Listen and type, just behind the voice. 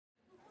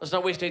Let's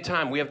not waste any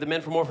time. We have the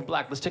men from Orphan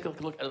Black. Let's take a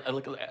look at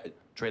a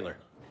trailer.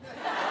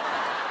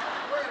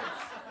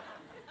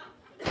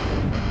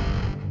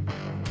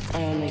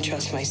 I only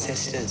trust my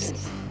sisters.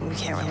 We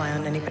can't rely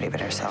on anybody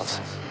but ourselves.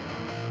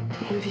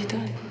 What have you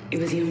done? It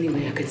was the only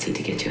way I could see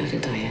to get you out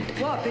of diet.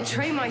 What?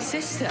 Betray my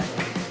sister?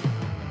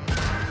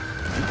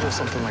 You pull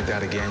something like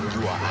that again,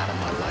 you are out of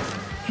my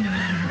life. You know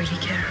what? I don't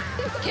really care.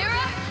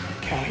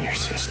 Kira! Count your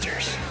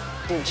sisters.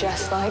 You're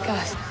just like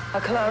us. A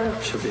clone.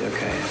 She'll be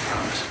okay, I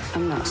promise.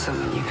 I'm not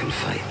someone you can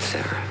fight,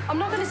 Sarah. I'm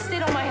not gonna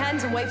sit on my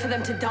hands and wait for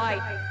them to die.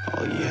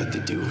 All you had to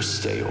do was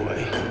stay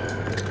away.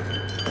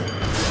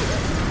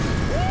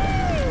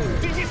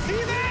 Did you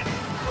see that?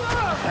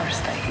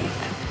 First I eat,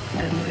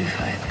 then we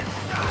fight.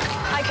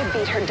 I could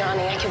beat her,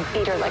 Donnie. I could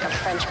beat her like a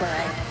French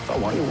meringue. If I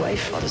want your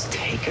wife, I'll just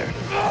take her.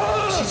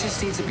 She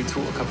just needs to be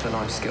taught a couple of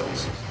life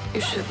skills.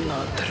 You should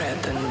not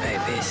threaten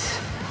babies.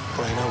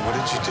 Elena, what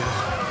did you do?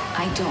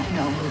 I don't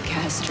know who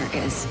Castor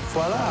is.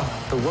 Voila,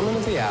 the woman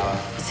of the hour.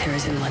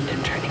 Sarah's in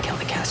London trying to kill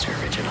the Castor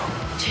original.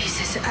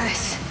 Jesus,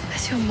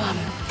 that's your mom.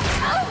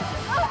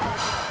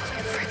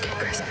 Freaking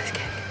Christmas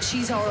cake.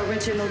 She's our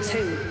original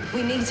too.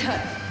 We need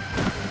her.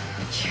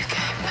 You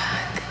came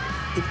back.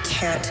 You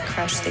can't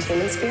crush the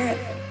human spirit.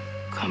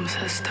 Come,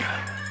 sister.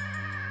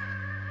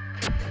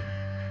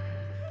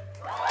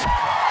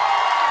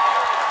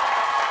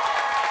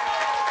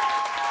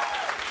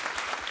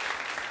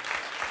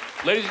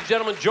 Ladies and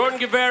gentlemen, Jordan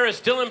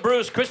Gavaris, Dylan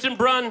Bruce, Kristian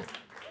Bruun,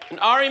 and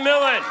Ari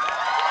Millen.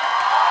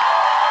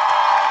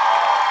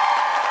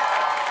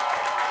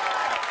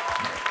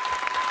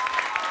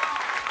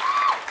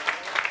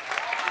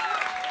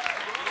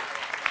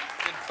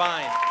 Did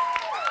fine.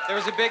 There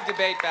was a big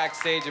debate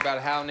backstage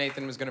about how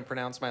Nathan was going to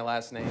pronounce my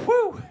last name.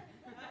 Woo!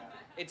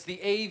 It's the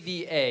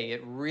AVA.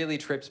 It really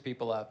trips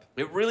people up.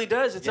 It really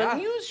does. It's Yeah.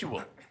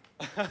 unusual.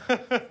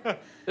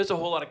 There's a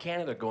whole lot of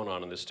Canada going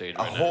on this stage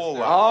right now. A whole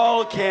lot.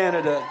 All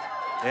Canada.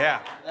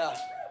 Yeah.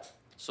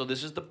 So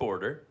this is the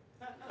border.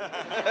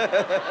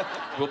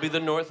 We'll be the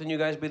north and you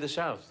guys be the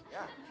south. Yeah.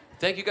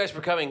 Thank you guys for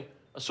coming.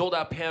 A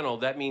sold-out panel.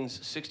 That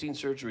means 16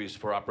 surgeries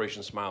for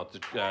Operation Smile.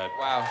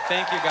 Wow.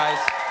 Thank you, guys.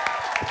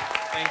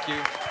 Thank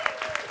you.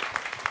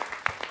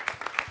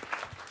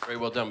 Very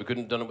well done. We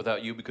couldn't have done it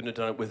without you. We couldn't have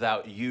done it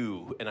without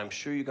you. And I'm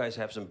sure you guys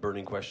have some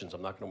burning questions.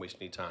 I'm not going to waste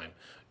any time.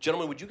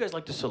 Gentlemen, would you guys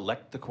like to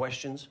select the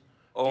questions?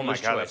 Oh my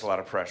Dealer's God, choice. that's a lot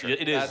of pressure.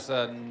 It is.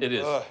 It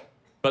is. Ugh.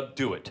 But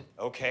do it.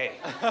 Okay.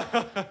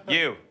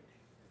 You,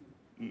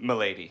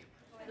 milady.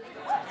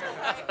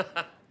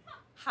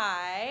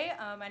 Hi,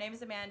 my name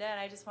is Amanda, and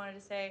I just wanted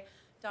to say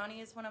Donnie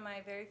is one of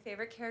my very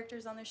favorite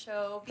characters on the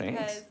show because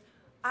Thanks.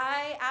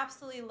 I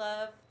absolutely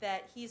love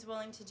that he's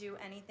willing to do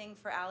anything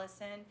for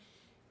Allison,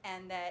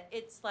 and that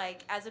it's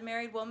like, as a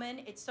married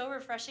woman, it's so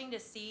refreshing to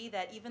see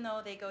that even though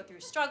they go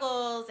through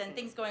struggles and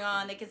things going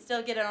on, they can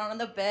still get it on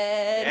the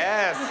bed.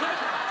 Yes.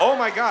 Oh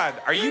my God.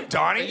 Are you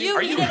Donnie? You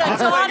Are you needed a cosplaying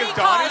Donnie as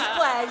Donnie?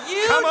 cosplay.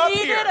 You Come up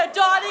needed here. a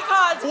Donnie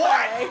cosplay.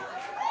 What?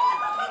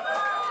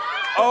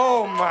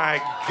 Oh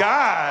my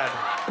God.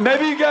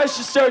 Maybe you guys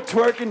should start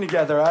twerking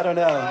together. I don't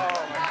know.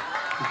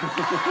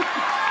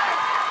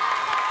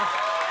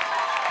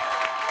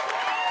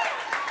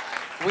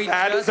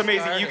 That is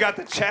amazing. You got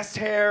the chest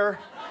hair,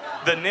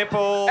 the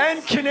nipples.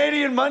 And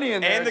Canadian money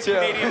in there, And the too.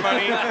 Canadian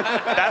money.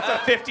 That's a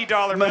 $50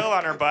 bill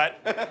on her butt.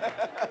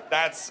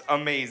 That's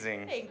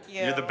amazing. Thank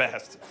you. You're the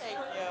best. Thank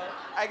you.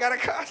 I got a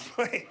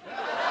cosplay.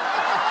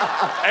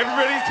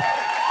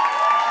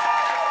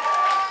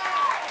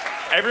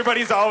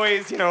 Everybody's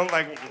always, you know,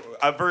 like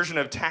a version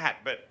of Tat,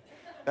 but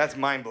that's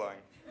mind-blowing.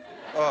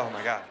 Oh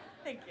my God.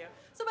 Thank you.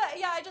 So, but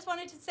yeah, I just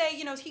wanted to say,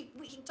 you know,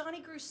 Donnie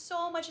grew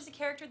so much as a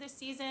character this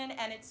season,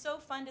 and it's so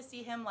fun to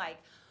see him like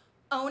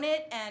own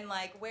it and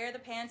like wear the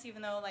pants,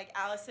 even though like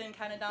Allison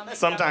kind of dominates.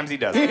 Sometimes he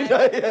doesn't.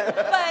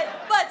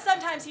 But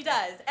sometimes he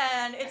does,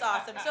 and it's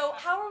awesome. So,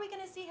 how are we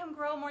going to see him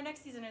grow more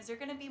next season? Is there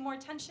going to be more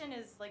tension?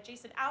 Is like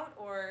Jason out,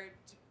 or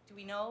do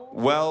we know?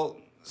 Well,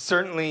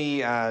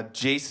 certainly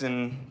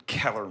Jason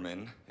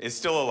Kellerman is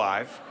still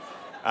alive.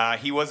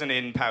 He wasn't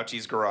in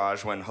Pouchy's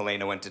garage when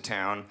Helena went to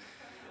town.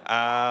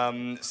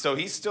 So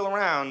he's still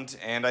around,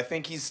 and I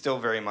think he's still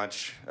very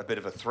much a bit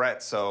of a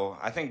threat. So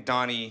I think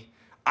Donnie,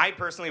 I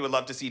personally would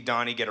love to see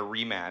Donnie get a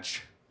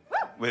rematch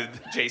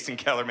with Jason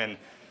Kellerman.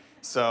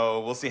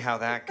 So we'll see how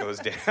that goes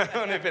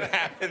down if it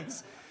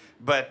happens.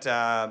 But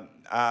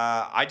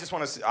I just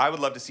want to, I would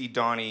love to see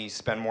Donnie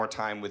spend more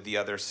time with the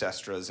other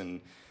Sestras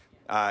and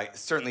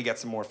certainly get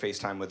some more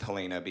FaceTime with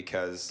Helena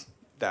because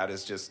that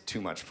is just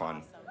too much fun.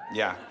 Awesome.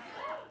 Yeah.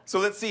 So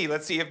let's see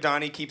if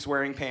Donnie keeps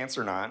wearing pants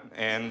or not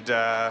and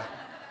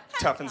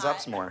toughens up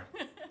some more.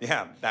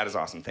 Yeah, that is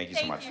awesome. Thank you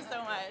so much. Thank you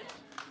so much.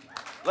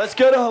 Let's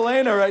go to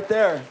Helena right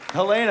there.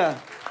 Helena.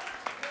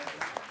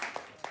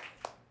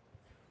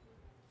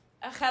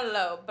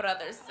 Hello,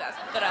 brothers,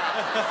 sisters.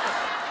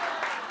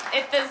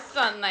 It is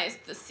so nice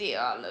to see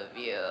all of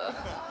you.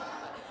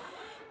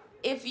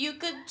 If you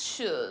could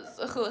choose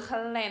who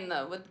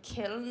Helena would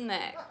kill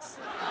next,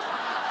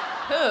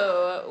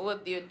 who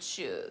would you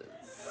choose?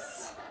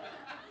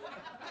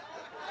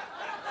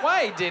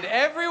 Why did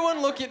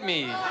everyone look at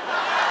me?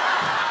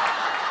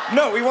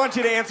 No, we want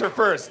you to answer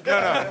first.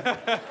 No.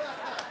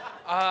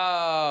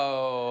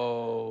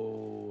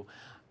 Oh.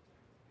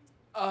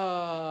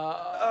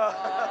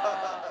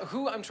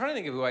 Who? I'm trying to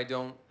think of who I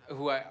don't.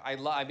 Who I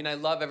love. I mean, I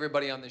love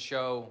everybody on the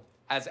show.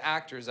 As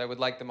actors, I would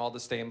like them all to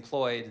stay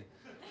employed.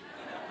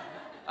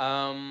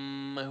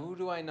 Who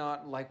do I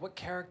not like? What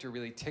character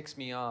really ticks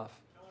me off?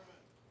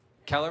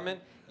 Kellerman?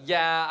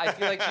 Yeah, I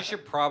feel like she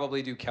should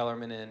probably do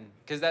Kellerman in,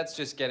 because that's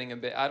just getting a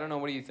bit. I don't know.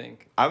 What do you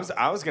think? I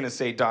was gonna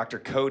say Dr.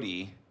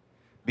 Cody,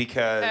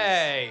 because.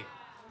 Hey.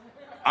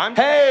 What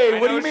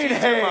do you mean,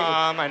 hey? Your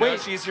mom. I know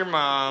she's your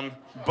mom,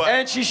 but.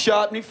 And she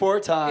shot me 4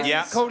 times.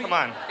 Yeah, Cody, come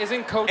on.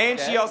 Isn't Cody And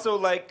dead? she also,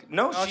 like,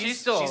 no, she's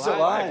still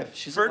alive.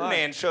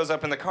 Ferdinand shows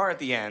up in the car at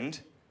the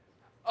end.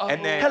 Oh.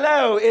 And then.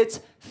 Hello, it's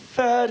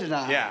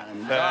Ferdinand. Yeah,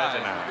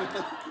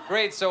 Ferdinand.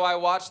 Great, so I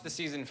watched the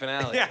season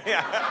finale.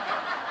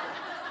 Yeah.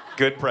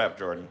 Good prep,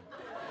 Jordan.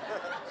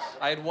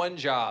 I had one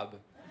job.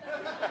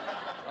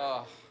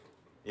 Oh.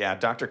 Yeah,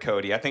 Dr.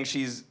 Cody. I think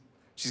she's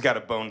got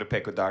a bone to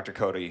pick with Dr.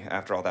 Cody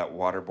after all that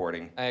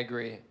waterboarding. I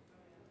agree.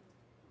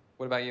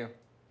 What about you?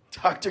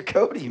 Dr.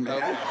 Cody, man.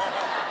 Okay.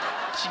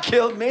 She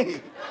killed me.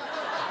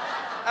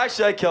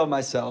 Actually, I killed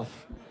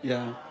myself.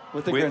 Yeah.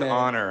 With a grenade.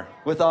 Honor.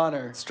 With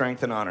honor.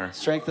 Strength and honor.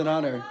 Strength and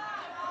honor.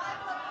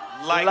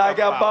 Like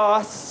a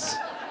boss.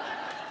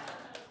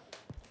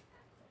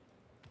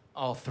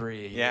 All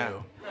 3 of Yeah.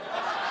 you.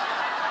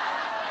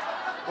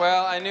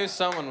 Well, I knew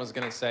someone was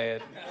going to say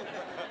it.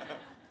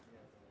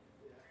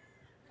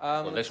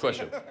 Well, next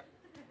question.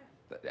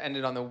 That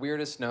ended on the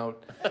weirdest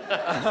note.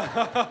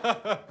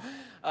 How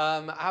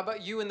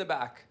about you in the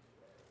back?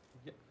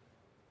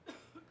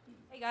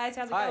 Hey guys,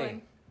 how's it Hi.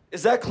 going?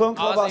 Is that Clone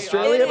Club Aussie,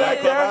 Australia Aussie. back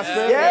It there? is.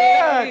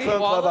 Yeah, Hey. Clone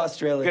Club Walla.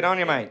 Australia. Good on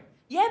you, mate.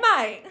 Yeah,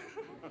 mate.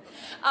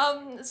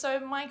 So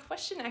my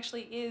question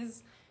actually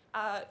is,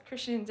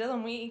 Kristian and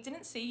Dylan, we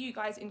didn't see you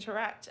guys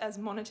interact as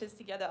monitors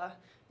together,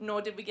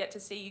 nor did we get to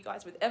see you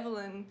guys with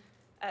Evelyn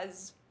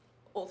as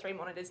all 3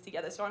 monitors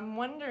together. So I'm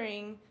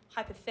wondering,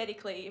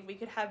 hypothetically, if we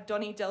could have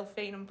Donnie,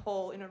 Delphine, and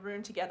Paul in a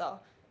room together,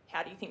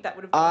 how do you think that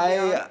would have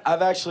gone?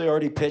 I've actually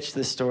already pitched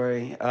this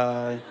story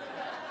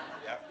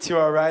to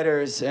our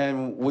writers,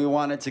 and we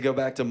wanted to go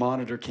back to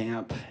monitor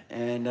camp.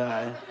 And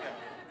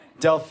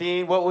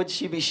Delphine, what would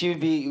she be? She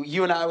would be.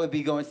 You and I would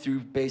be going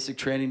through basic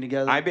training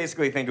together. I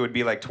basically think it would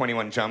be like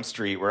 21 Jump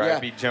Street, where Yeah.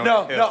 I'd be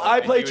Jonah Hill. No, I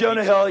and play you would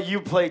Jonah be- Hill. You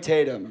play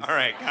Tatum. All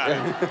right, got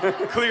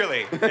it.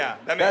 Clearly, yeah,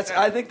 that makes sense.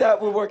 I think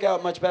that would work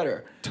out much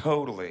better.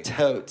 Totally.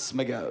 Totes,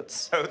 my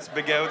goats. Totes,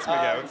 bagoats,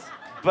 bagoats.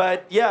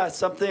 But yeah,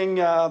 something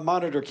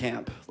monitor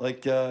camp.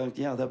 Like,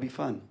 yeah, that'd be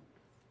fun.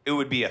 It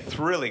would be a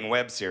thrilling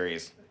web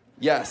series.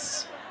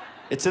 Yes,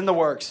 it's in the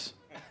works.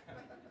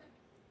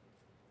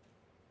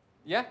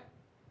 Yeah?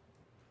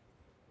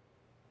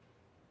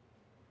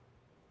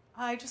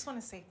 I just want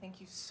to say thank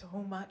you so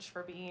much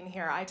for being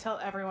here. I tell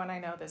everyone I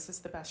know this is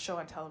the best show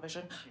on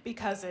television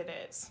because it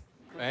is.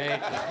 Right.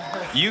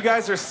 You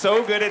guys are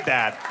so good at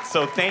that,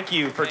 so thank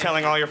you for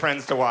telling all your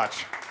friends to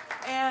watch.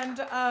 And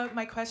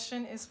my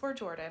question is for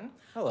Jordan.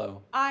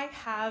 Hello. I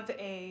have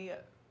a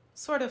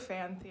sort of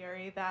fan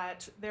theory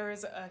that there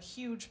is a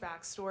huge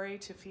backstory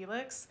to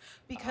Felix,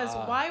 because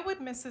why would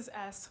Mrs.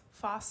 S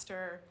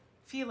foster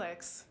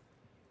Felix?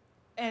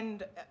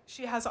 And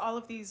she has all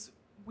of these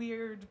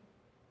weird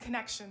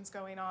connections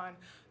going on.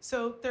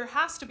 So there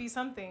has to be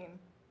something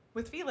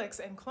with Felix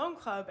and Clone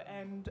Club,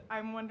 and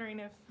I'm wondering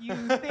if you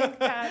think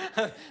that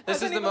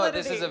This has is any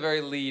this is a validity.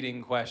 very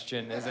leading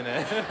question, isn't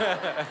it?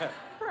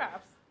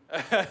 Perhaps.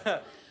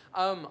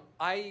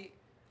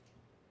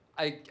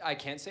 I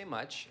can't say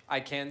much. I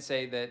can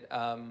say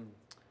that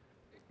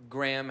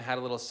Graham had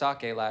a little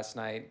sake last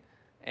night,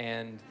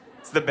 and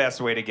It's the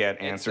best way to get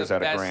it's answers the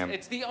out of best- Graham.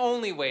 It's the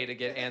only way to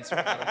get answers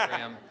out of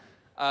Graham.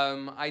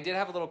 I did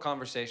have a little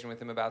conversation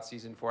with him about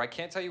season 4. I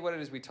can't tell you what it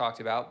is we talked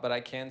about, but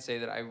I can say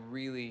that I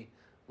really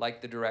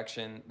like the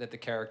direction that the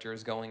character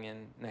is going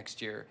in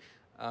next year.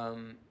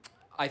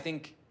 I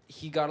think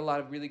he got a lot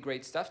of really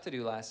great stuff to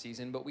do last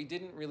season, but we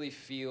didn't really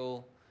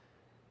feel...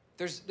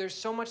 There's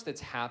so much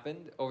that's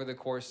happened over the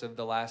course of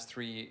the last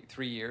three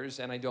years,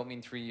 and I don't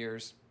mean 3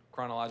 years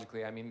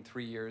chronologically, I mean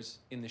 3 years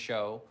in the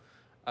show.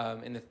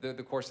 In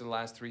the course of the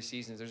last 3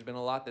 seasons, there's been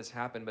a lot that's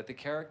happened, but the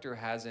character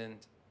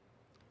hasn't...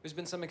 There's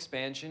been some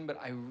expansion, but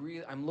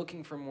I'm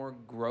looking for more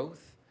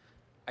growth.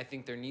 I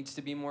think there needs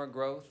to be more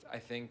growth. I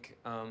think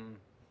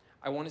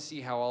I want to see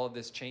how all of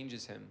this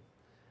changes him.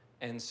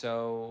 And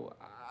so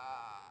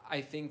I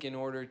think in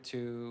order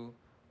to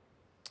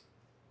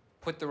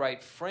put the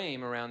right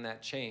frame around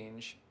that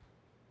change,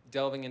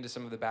 delving into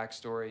some of the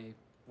backstory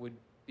would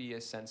be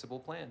a sensible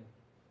plan.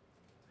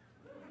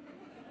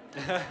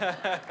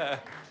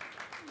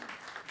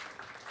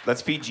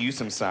 Let's feed you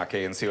some sake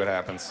and see what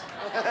happens.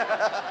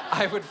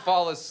 I would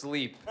fall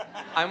asleep.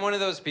 I'm one of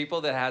those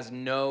people that has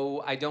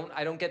I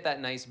don't get that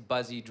nice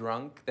buzzy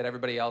drunk that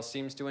everybody else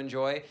seems to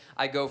enjoy.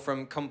 I go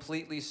from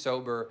completely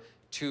sober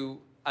to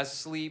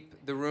asleep,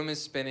 the room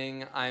is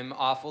spinning, I'm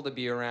awful to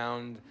be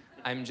around,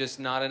 I'm just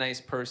not a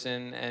nice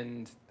person,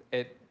 and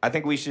I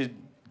think we should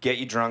get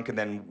you drunk and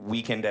then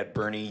weekend at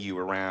Bernie you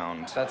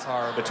around. That's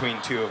hard.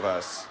 Between two of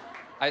us.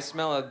 I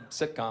smell a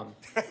sitcom.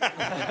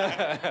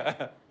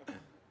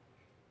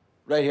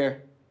 Right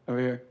here. Over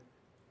here.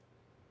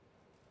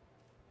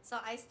 So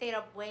I stayed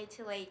up way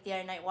too late the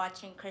other night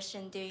watching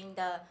Kristian doing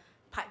the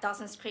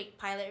Dawson's Creek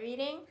pilot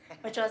reading,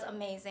 which was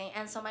amazing.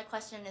 And so my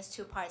question is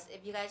 2 parts.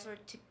 If you guys were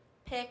to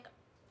pick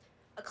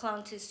a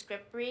clone to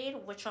script read,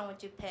 which one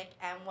would you pick,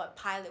 and what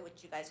pilot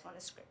would you guys want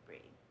to script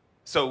read?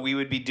 So we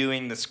would be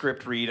doing the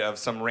script read of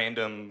some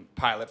random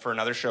pilot for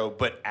another show,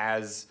 but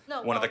as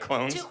one of the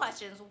clones? 2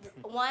 questions.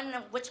 One,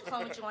 which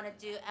clone would you want to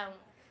do? And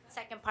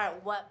second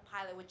part, what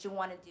pilot would you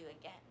want to do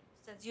again?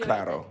 Since you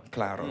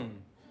Claro.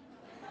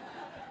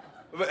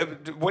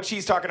 What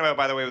she's talking about,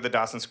 by the way, with the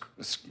Dawson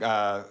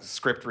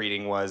script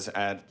reading was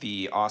at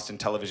the Austin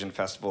Television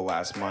Festival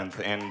last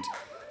month, and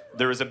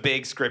there was a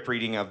big script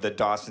reading of the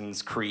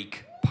Dawson's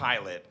Creek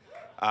pilot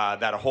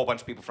that a whole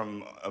bunch of people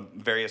from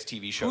various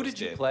TV shows did. Who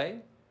did you play?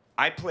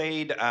 I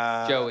played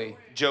Joey.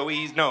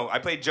 I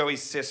played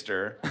Joey's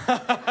sister,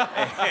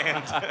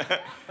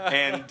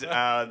 and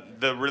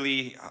the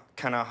really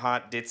kind of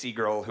hot ditzy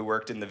girl who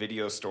worked in the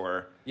video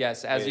store.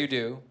 Yes, as you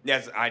do.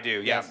 Yes, I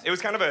do. Yeah, Yes. it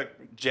was kind of a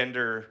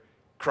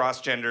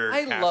cross-gender.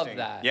 I casting. love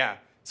that. Yeah.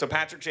 So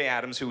Patrick J.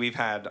 Adams, who we've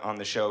had on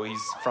the show,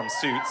 he's from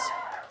Suits.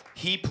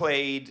 He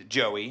played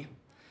Joey.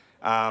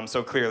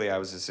 So clearly, I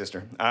was his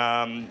sister.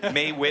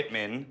 Mae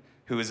Whitman,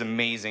 who is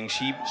amazing.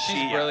 She's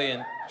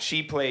brilliant.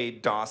 She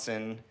played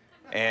Dawson.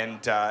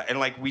 And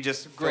like we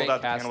just filled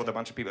out the panel with a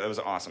bunch of people. It was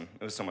awesome.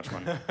 It was so much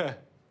fun.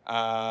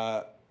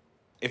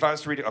 If I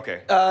was to read it,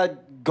 okay.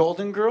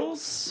 Golden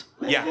Girls?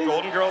 Maybe? Yeah,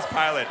 Golden Girls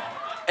pilot.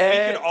 We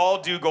could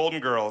all do Golden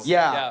Girls.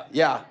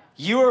 Yeah.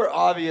 You are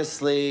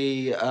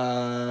obviously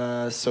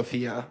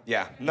Sophia.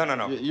 Yeah.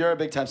 No. You're a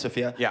big time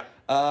Sophia. Yeah.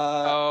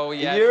 Oh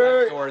yeah.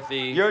 You're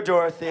Dorothy. You're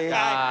Dorothy.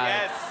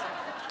 Yes.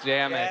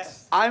 Damn it.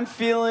 I'm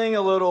feeling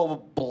a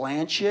little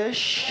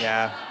Blanche-ish.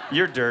 Yeah.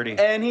 You're dirty.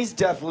 And he's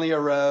definitely a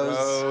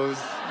Rose.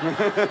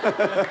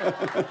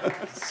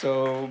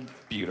 So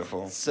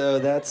beautiful. So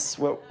that's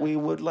what we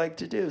would like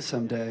to do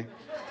someday.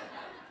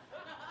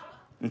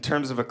 In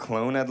terms of a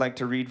clone I'd like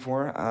to read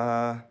for,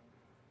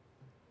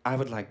 I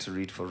would like to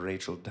read for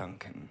Rachel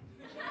Duncan.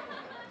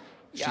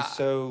 Yeah. She's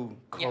so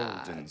cold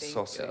and thank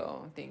saucy.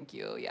 Thank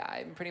you. Yeah,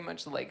 I pretty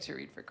much like to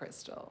read for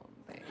Crystal.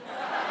 Thanks.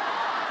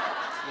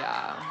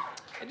 Yeah.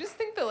 I just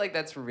think that like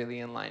that's really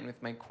in line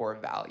with my core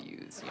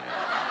values, you know?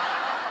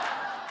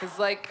 Cause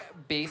like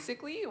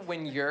basically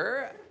when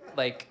you're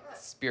like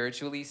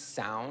spiritually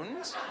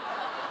sound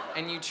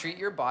and you treat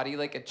your body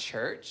like a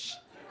church,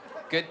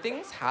 good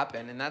things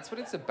happen, and that's what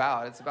it's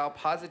about. It's about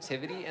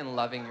positivity and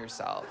loving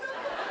yourself.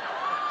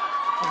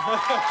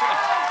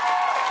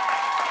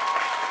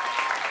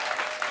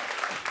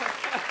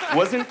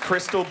 Wasn't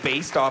Crystal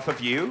based off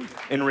of you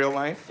in real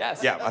life?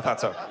 Yes. Yeah, I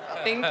thought so.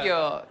 Thank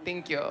you.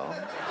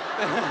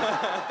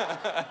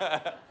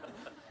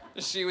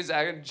 She was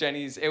at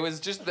Jenny's. It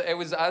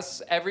was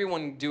us,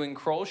 everyone doing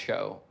Kroll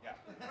Show. Yeah.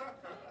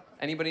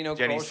 Anybody know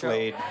Jenny Kroll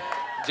Slade.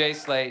 Show? Jay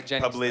Slade.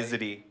 Jenny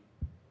Publicity.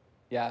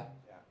 Slade.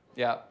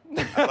 Yeah.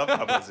 I love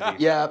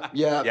publicity. Yeah.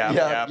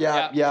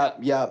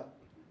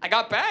 I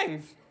got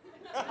bangs.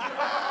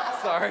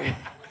 Sorry.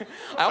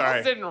 I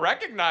almost didn't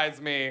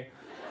recognize me.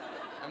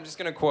 I'm just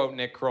gonna quote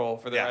Nick Kroll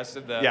for the rest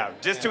of the. Yeah,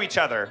 just to each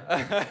other,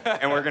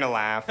 and we're gonna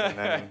laugh, and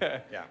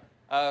then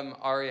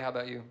Ari, how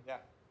about you? Yeah.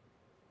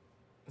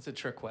 That's a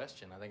trick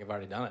question. I think I've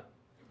already done it.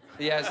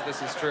 Yes,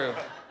 this is true.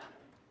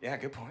 Yeah,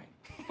 good point.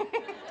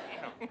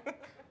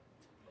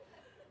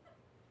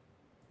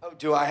 Oh,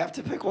 do I have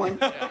to pick one?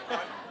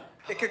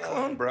 Pick a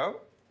clone,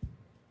 bro.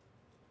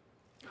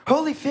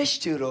 Holy fish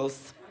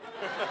doodles.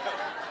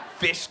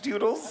 Fish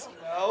doodles?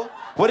 No.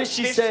 What does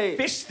she say?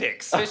 Fish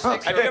sticks. Fish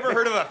sticks. Have you ever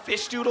heard of a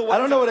fish doodle? I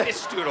don't know what a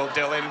fish doodle,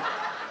 Dylan.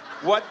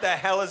 What the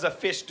hell is a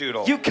fish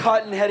doodle? You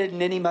cotton-headed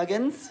ninny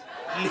muggins.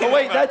 Oh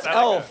wait, that's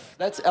Elf.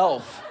 That's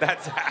Elf.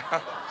 That's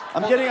Elf.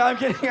 I'm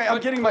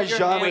getting my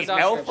genre. Wait,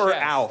 Elf or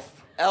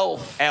Alf?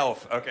 Elf.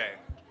 Elf. Okay.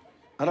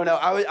 I don't know.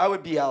 I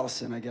would be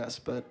Allison, I guess,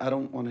 but I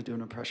don't want to do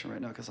an impression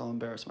right now because I'll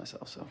embarrass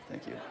myself. So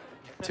thank you.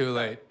 Too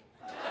late.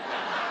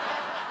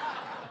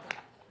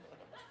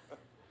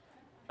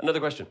 Another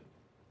question.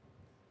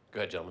 Go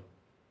ahead, gentlemen.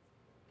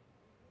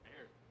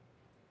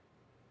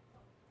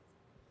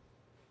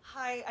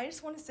 Hi, I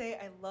just want to say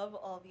I love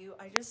all of you.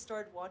 I just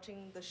started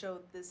watching the show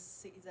this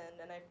season,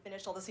 and I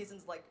finished all the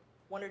seasons like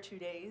 1 or 2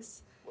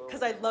 days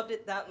because I loved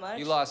it that much.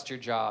 You lost your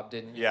job,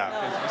 didn't you? Yeah.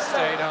 Because you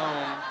stayed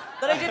home.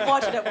 But I did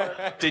watch it at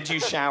work. Did you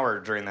shower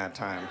during that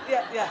time?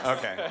 Yeah, yes.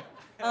 Okay.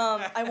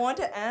 I want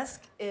to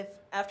ask if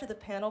after the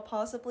panel,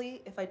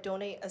 possibly, if I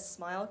donate a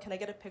smile, can I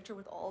get a picture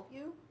with all of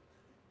you?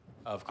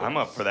 Of course. I'm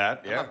up for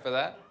that. Yeah. I'm up for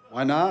that.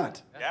 Why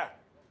not? Yeah.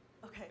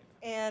 Okay.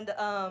 And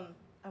I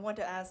want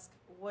to ask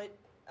what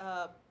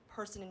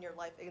person in your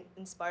life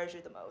inspires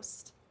you the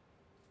most?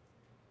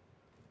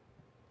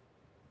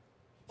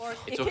 Or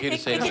It's okay to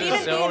say it could that. even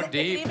So be an,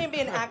 deep. It could even be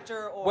an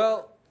actor or.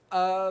 Well,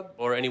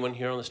 Or anyone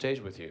here on the stage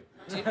with you.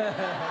 do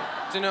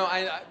you know,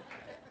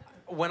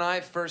 When I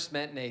first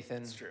met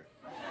Nathan. It's true.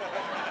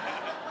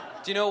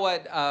 Do you know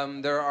what?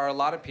 There are a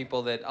lot of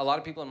people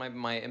in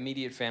my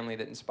immediate family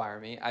that inspire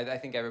me. I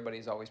think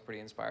everybody's always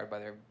pretty inspired by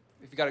their.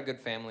 If you got a good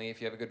family, if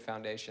you have a good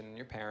foundation,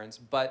 your parents.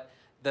 But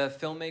the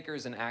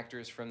filmmakers and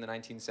actors from the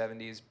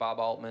 1970s, Bob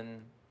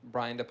Altman,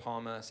 Brian De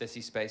Palma,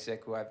 Sissy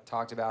Spacek, who I've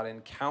talked about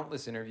in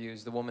countless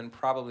interviews. The woman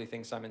probably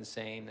thinks I'm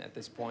insane at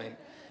this point.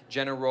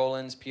 Jenna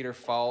Rollins, Peter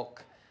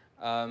Falk,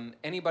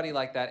 anybody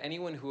like that.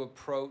 Anyone who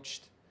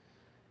approached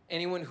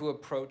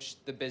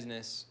the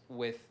business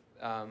with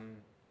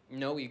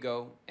no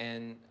ego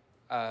and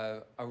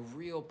a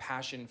real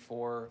passion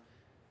for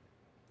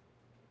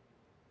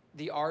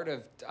the art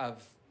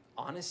of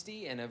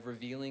honesty and of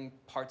revealing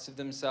parts of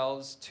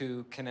themselves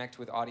to connect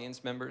with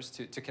audience members,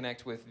 to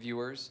connect with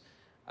viewers.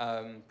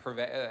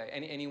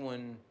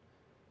 Anyone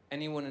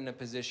in a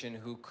position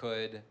who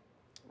could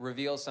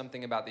reveal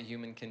something about the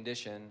human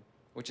condition,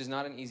 which is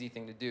not an easy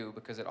thing to do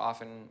because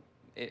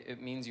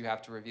it means you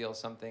have to reveal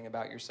something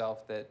about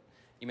yourself that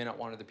you may not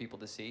want other people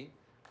to see.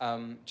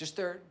 Just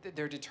their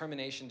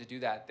determination to do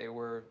that. They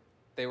were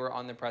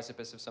on the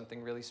precipice of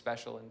something really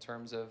special in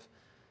terms of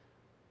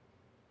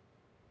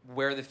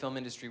where the film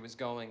industry was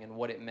going and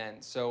what it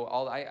meant. So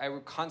I were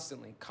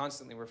constantly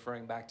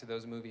referring back to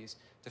those movies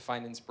to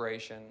find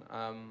inspiration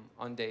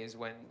on days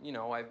when, you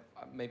know,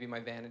 maybe my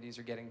vanities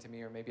are getting to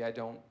me, or maybe I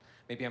don't,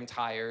 maybe I'm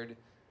tired.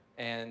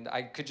 And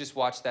I could just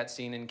watch that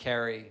scene in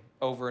Carrie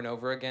over and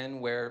over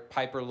again where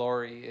Piper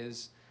Laurie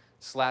is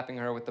slapping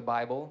her with the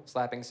Bible,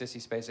 slapping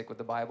Sissy Spacek with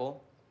the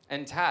Bible.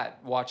 And Tat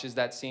watches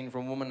that scene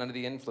from Woman Under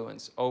the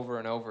Influence over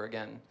and over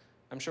again.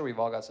 I'm sure we've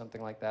all got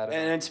something like that.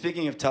 And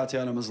speaking of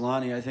Tatiana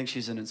Maslany, I think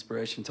she's an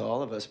inspiration to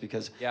all of us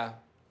because yeah.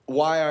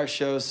 Why our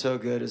show's so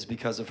good is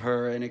because of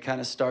her, and it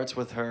kind of starts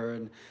with her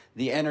and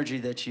the energy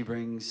that she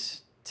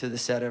brings to the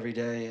set every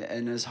day,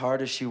 and as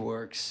hard as she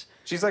works.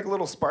 She's like a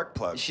little spark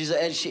plug.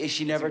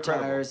 She never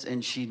tires,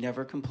 and she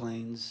never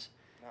complains.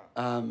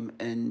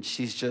 And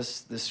she's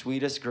just the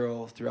sweetest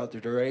girl throughout the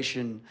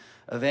duration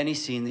of any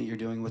scene that you're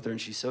doing with her,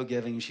 and she's so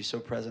giving and she's so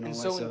present. And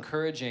always, so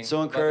encouraging.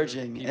 So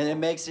encouraging, and it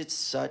makes it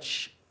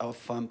such a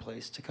fun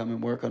place to come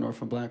and work on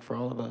Orphan Black for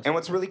all of us. And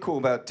what's really cool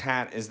about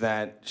Tat is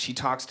that she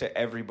talks to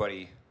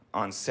everybody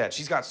on set.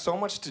 She's got so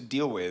much to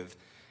deal with,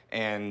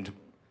 and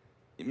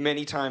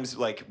many times,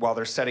 like while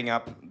they're setting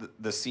up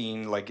the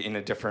scene, like in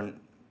a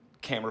different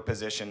camera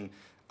position,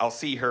 I'll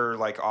see her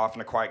like off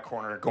in a quiet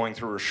corner going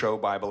through her show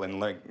Bible and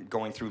like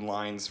going through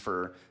lines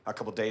for a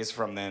couple days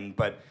from then.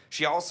 But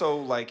she also,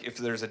 like, if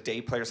there's a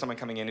day player, someone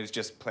coming in who's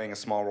just playing a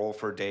small role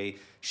for a day,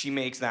 she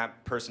makes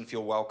that person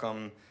feel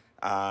welcome.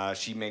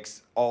 She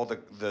makes all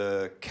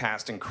the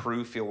cast and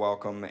crew feel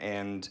welcome,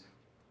 and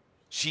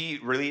she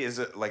really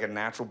is like a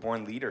natural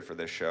born leader for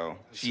this show.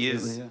 She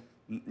is,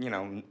 you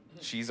know,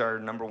 she's our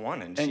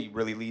 #1, and she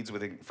really leads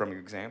from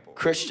example.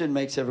 Kristian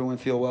makes everyone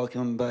feel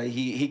welcome by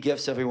he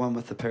gifts everyone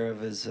with a pair of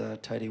his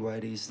tidy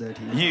whities that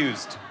he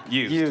used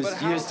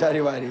tidy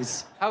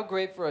whities. How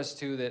great for us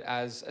too that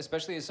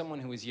especially as someone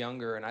who was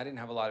younger and I didn't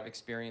have a lot of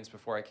experience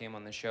before I came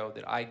on the show,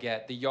 that I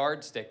get the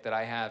yardstick that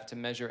I have to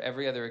measure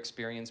every other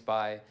experience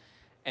by.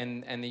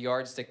 And the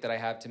yardstick that I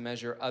have to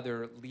measure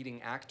other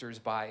leading actors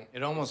by.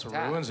 It almost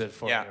ruins it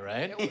for you,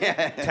 right?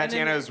 Yeah.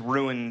 Tatiana's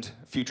ruined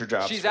future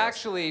jobs. She's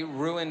actually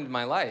ruined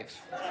my life.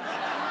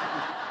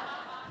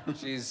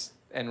 She's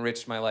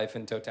enriched my life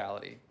in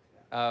totality.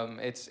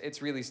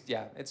 It's really,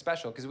 yeah, it's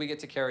special because we get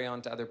to carry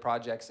on to other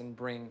projects and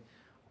bring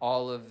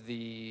all of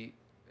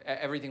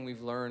everything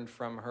we've learned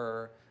from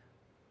her.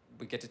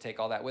 We get to take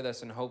all that with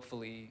us and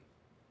hopefully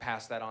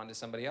pass that on to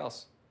somebody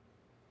else.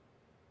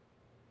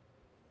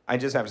 I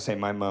just have to say,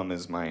 my mom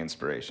is my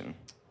inspiration.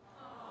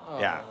 Oh.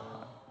 Yeah,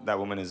 that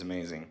woman is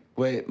amazing.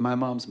 Wait, my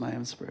mom's my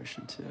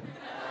inspiration too.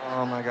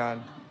 Oh my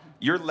God.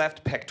 Your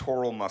left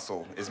pectoral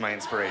muscle is my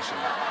inspiration.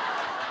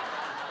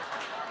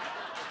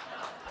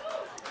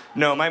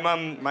 No, my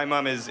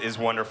mom is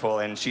wonderful,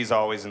 and she's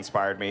always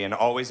inspired me and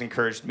always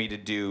encouraged me to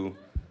do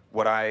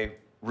what I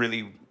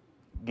really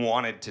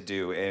wanted to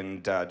do,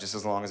 and just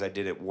as long as I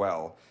did it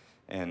well.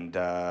 And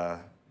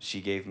she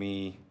gave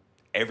me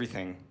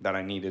everything that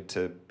I needed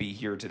to be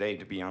here today,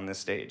 to be on this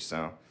stage.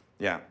 So,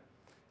 yeah.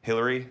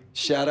 Hillary.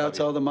 Shout out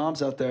to all the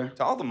moms out there.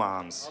 To all the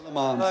moms. All the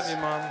moms. Love you,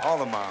 Mom. All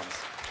the moms.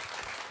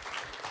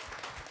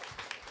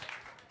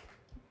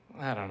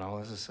 I don't know,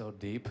 this is so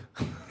deep.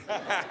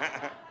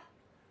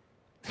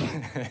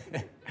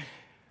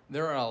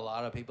 There are a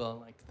lot of people I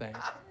like to thank.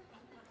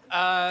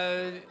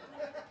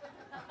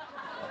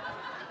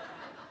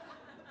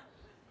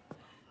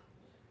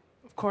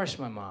 Of course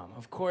my mom,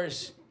 of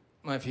course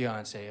my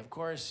fiance, of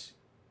course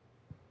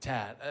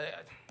Tat.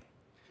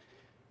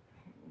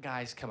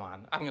 Guys, come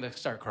on. I'm going to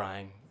start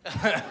crying.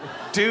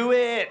 Do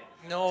it.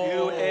 No.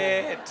 Do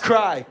it.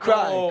 Cry.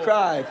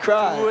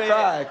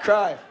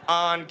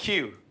 On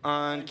cue.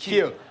 On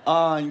cue.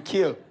 On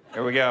cue.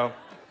 There we go.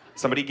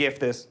 Somebody gift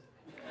this.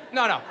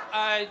 No.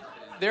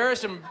 There are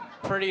some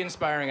pretty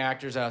inspiring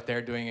actors out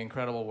there doing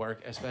incredible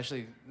work,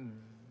 especially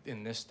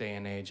in this day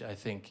and age. I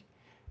think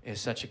is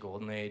such a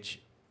golden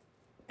age.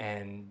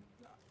 And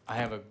I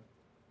have a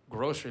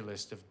grocery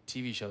list of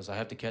TV shows I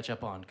have to catch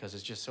up on because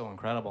it's just so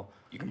incredible.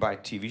 You can buy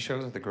TV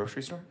shows at the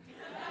grocery store?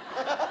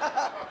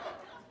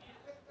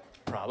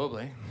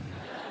 Probably.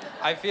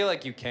 I feel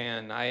like you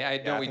can. I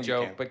know I we think you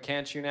joke, can. but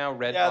can't you now?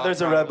 Red Yeah, box,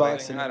 there's a probably. red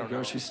box in I the don't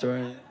grocery know.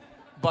 store.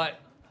 But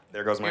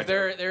There goes my if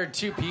there are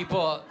two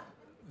people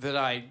that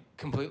I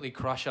completely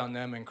crush on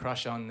them and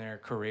crush on their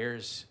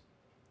careers,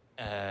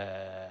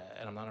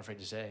 and I'm not afraid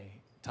to say,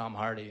 Tom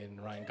Hardy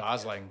and Ryan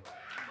Gosling.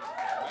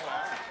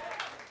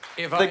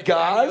 If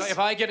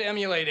I get to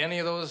emulate any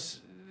of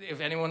those,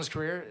 if anyone's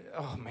career,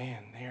 oh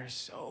man, they're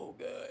so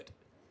good.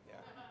 Yeah.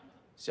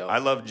 So I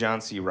love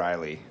John C.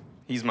 Reilly.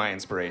 He's my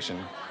inspiration.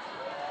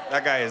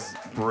 That guy is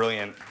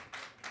brilliant.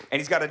 And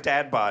he's got a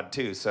dad bod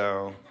too,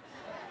 so,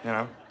 you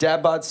know.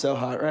 Dad bod's so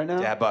hot right now.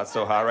 Dad bod's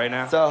so hot right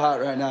now. So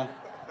hot right now.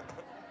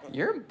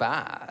 You're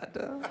bad.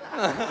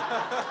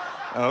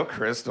 Oh,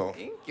 Crystal.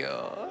 Thank you.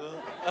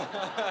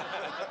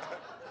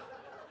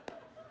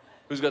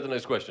 Who's got the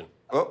next question?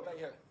 Oh,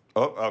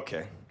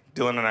 okay.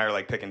 Dylan and I are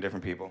like picking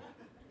different people.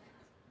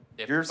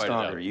 You're fight it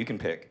stronger. out. You can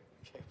pick.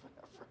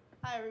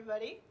 Hi,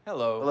 everybody.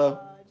 Hello. Hello.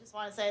 I just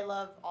want to say I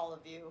love all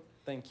of you.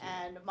 Thank you.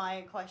 And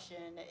my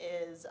question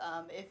is,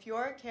 if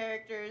your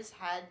characters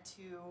had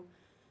to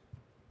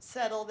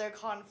settle their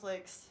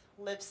conflicts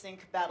lip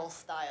sync battle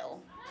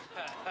style,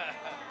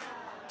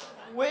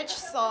 which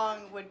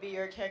song would be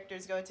your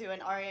characters go to?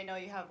 And Ari, I know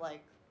you have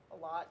like a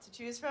lot to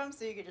choose from,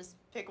 so you could just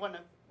pick one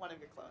of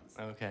your clones.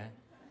 Okay.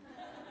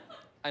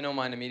 I know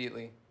mine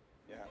immediately.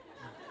 Yeah.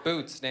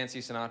 Boots, Nancy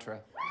Sinatra.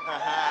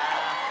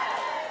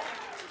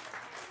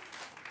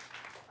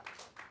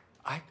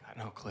 I got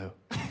no clue.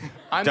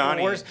 I'm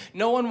Donnie. the worst.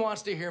 No one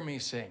wants to hear me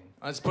sing.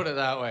 Let's put it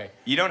that way.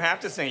 You don't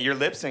have to sing it. You're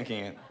lip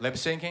syncing it. Lip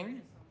syncing?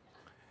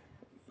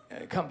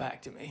 Come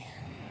back to me.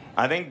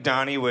 I think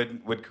Donnie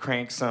would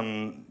crank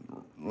some,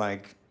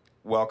 like,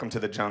 Welcome to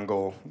the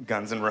Jungle,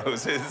 Guns N'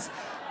 Roses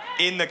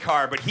in the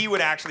car, but he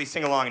would actually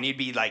sing along, and he'd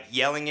be, like,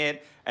 yelling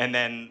it, and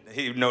then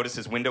he'd notice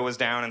his window was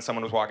down and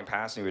someone was walking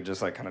past, and he would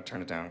just, like, kind of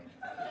turn it down.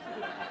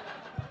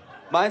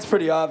 Mine's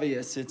pretty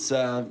obvious. It's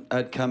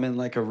I'd come in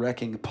like a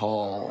wrecking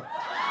Paul.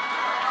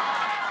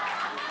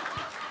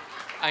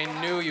 I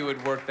knew you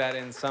would work that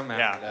in somehow.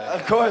 Yeah.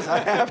 Of course, I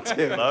have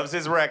to. Loves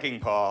his wrecking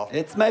Paul.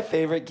 It's my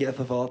favorite gif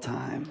of all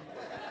time.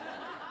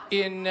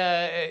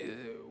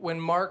 When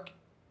Mark,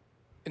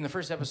 in the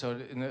first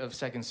episode of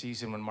second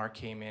season, when Mark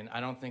came in,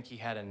 I don't think he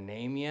had a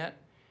name yet,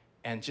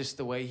 and just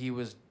the way he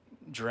was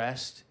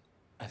dressed,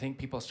 I think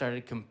people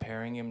started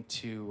comparing him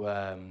to,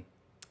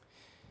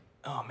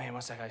 oh man,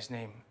 what's that guy's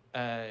name?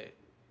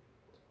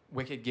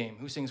 Wicked Game.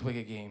 Who sings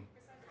Wicked Game?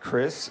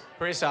 Chris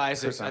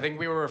Isaacs. I think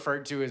we were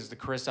referred to as the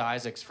Chris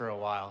Isaacs for a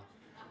while.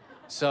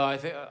 So I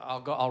think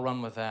I'll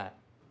run with that.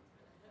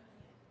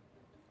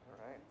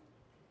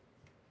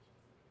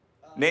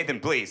 Nathan,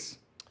 please.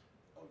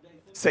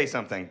 Say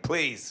something,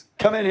 please.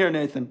 Come in here,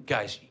 Nathan.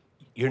 Guys,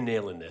 you're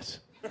nailing this.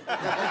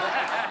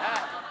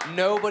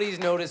 Nobody's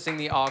noticing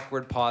the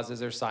awkward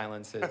pauses or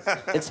silences.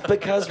 It's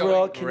because we're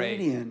all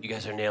Canadian. You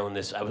guys are nailing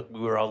this.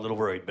 We were all a little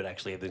worried, but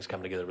actually everything's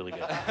coming together really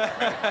good.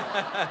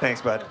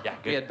 Thanks, bud. Yeah,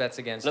 We good. had bets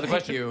against. Another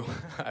Thank question? you.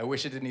 I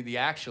wish it didn't need the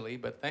actually,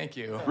 but thank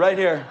you. Right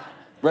here.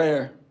 Right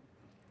here.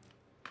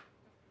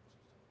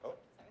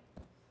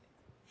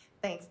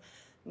 Thanks.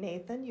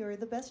 Nathan, you're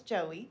the best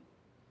Joey.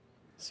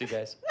 See you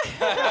guys.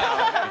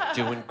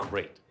 You're doing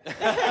great.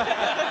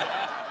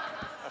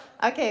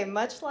 Okay,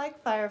 much like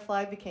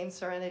Firefly became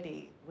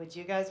Serenity, would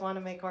you guys want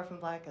to make Orphan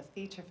Black a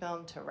feature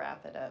film to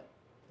wrap it up?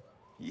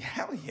 Yeah,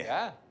 hell yeah.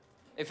 Yeah.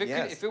 If it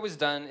Yes. if it was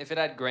done, if it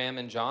had Graham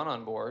and John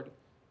on board,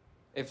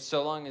 if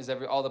so long as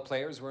all the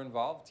players were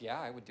involved, yeah,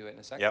 I would do it in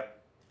a second.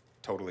 Yep.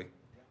 Totally.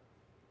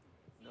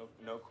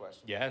 No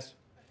question. Yes.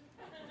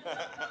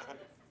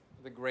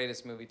 The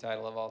greatest movie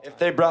title of all time. If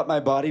they brought my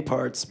body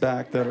parts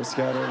back that are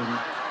scattered and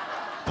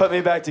put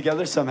me back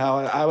together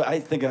somehow, I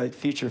think a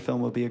feature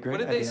film would be a great What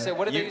did idea. they say?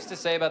 What did they used to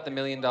say about the $1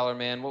 Million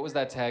Man? What was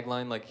that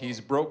tagline? Like,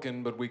 he's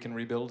broken, but we can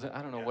rebuild it.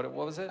 I don't know. What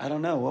was it? I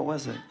don't know. What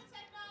was it?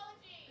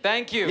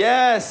 Thank you.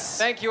 Yes.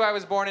 Thank you. I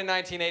was born in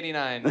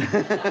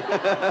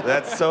 1989.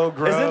 That's so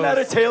gross. Isn't that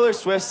a Taylor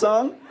Swift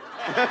song?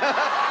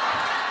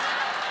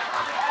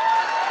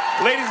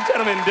 Ladies and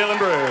gentlemen, Dylan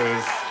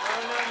Bruce.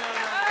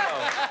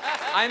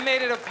 I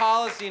made it a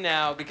policy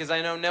now because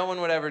I know no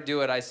one would ever do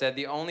it. I said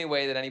the only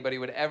way that anybody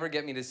would ever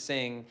get me to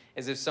sing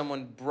is if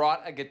someone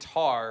brought a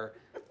guitar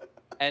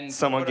and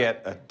Someone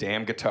get a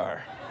damn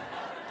guitar.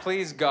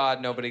 Please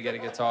God, nobody get a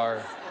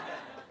guitar.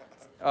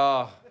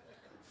 Oh,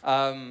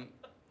 how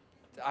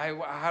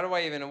do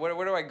I even?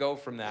 Where do I go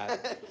from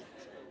that?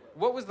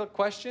 What was the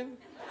question?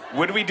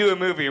 Would we do a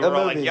movie? We're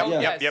all like, movie,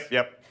 yep, yeah.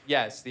 yep.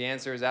 Yes, the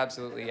answer is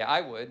absolutely yeah.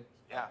 I would.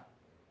 Yeah.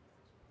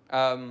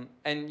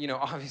 And you know,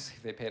 obviously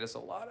they paid us a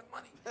lot of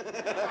money.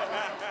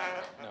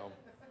 No.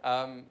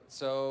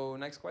 So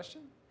next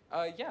question.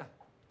 Yeah.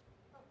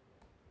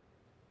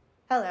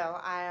 Hello.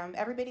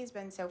 Everybody's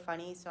been so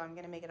funny, so I'm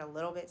gonna make it a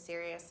little bit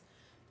serious.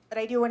 But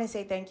I do want to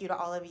say thank you to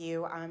all of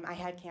you. I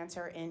had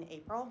cancer in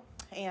April,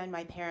 and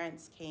my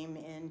parents came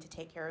in to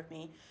take care of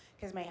me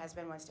because my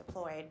husband was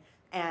deployed.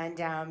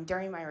 And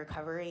during my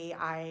recovery,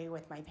 I,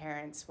 with my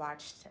parents,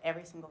 watched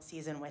every single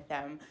season with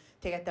them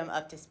to get them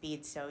up to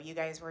speed. So you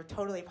guys were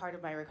totally part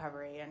of my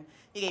recovery, and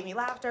you gave me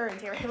laughter,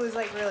 and it was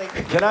like really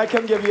great. Can I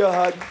come give you a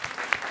hug?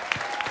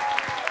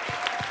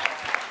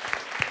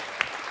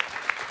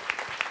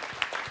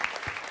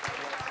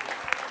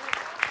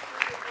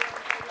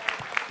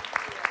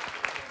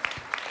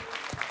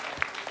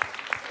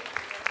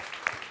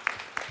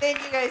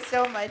 Thank you guys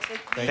so much.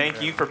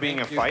 Thank you for being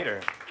a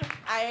fighter.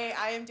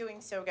 I am doing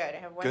so good. I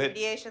have one Good.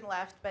 mediation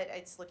left, but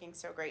it's looking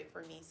so great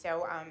for me.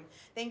 So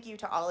thank you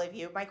to all of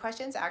you. My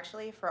question's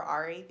actually for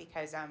Ari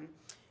because,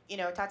 you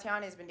know,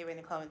 Tatiana has been doing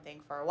the clone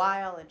thing for a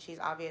while, and she's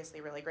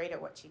obviously really great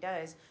at what she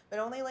does, but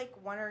only like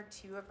 1 or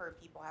 2 of her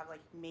people have like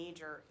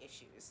major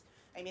issues.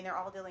 I mean, they're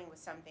all dealing with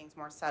some things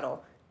more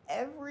subtle.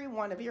 Every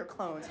one of your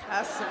clones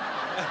has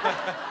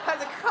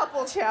has a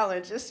couple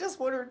challenges, just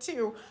 1 or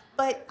 2,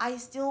 but I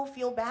still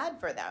feel bad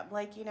for them.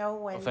 Like, you know,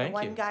 when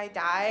one guy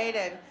died,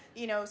 and,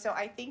 you know, so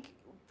I think,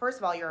 first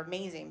of all, you're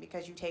amazing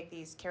because you take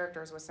these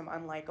characters with some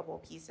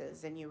unlikable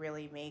pieces and you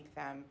really make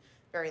them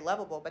very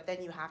lovable, but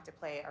then you have to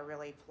play a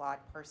really flawed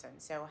person.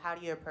 So how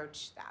do you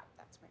approach that?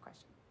 That's my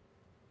question.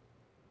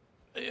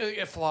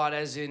 Flawed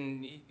as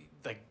in,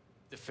 like,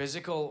 the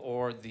physical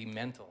or the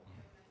mental?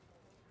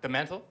 The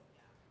mental?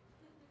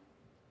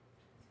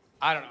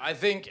 I don't know. I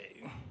think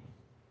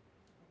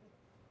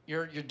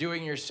you're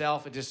doing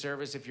yourself a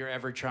disservice if you're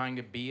ever trying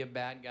to be a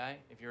bad guy,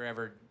 if you're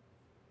ever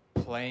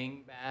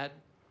playing bad.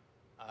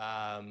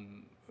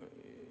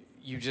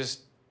 You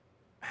just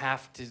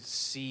have to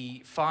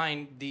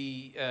find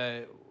the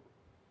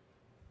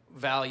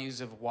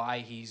values of why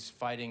he's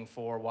fighting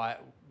for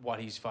what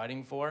he's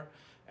fighting for,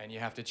 and you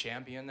have to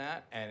champion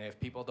that. And if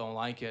people don't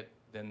like it,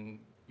 then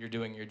you're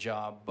doing your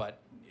job.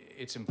 But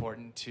it's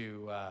important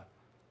to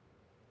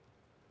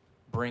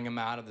bring him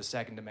out of the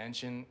second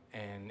dimension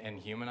and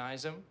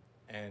humanize him.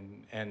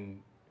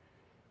 And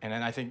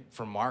then I think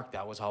for Mark,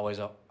 that was always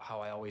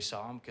how I always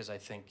saw him, because I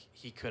think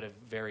he could have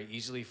very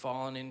easily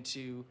fallen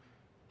into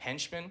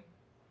henchman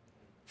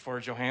for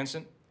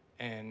Johansson.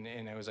 And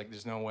it was like,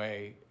 there's no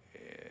way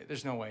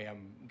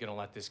I'm gonna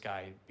let this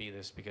guy be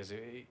this, because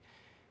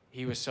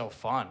he was so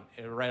fun.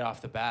 Right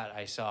off the bat,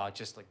 I saw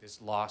just like this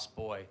lost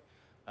boy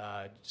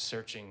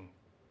searching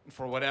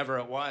for whatever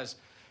it was.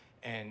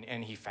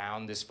 And he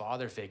found this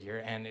father figure,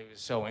 and it was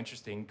so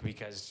interesting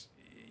because,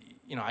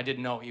 you know, I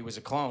didn't know he was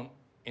a clone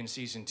in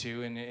season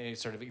 2, and it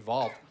sort of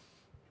evolved.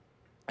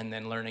 And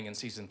then learning in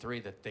season 3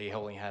 that they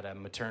only had a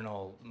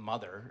maternal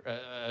mother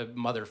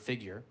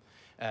figure,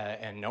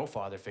 and no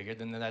father figure,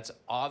 then that's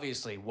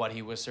obviously what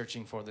he was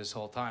searching for this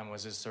whole time,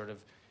 was this sort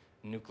of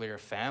nuclear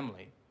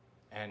family.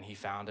 And he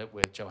found it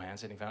with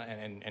Johansson, he found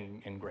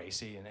it, and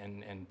Gracie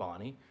and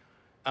Bonnie.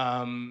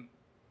 But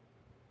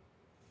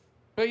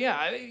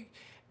yeah,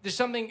 there's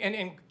something,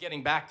 and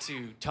getting back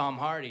to Tom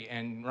Hardy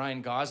and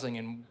Ryan Gosling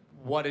and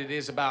what it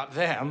is about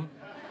them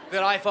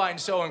that I find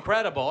so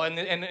incredible, and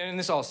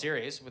this is all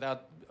serious,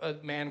 without a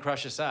man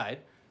crush aside,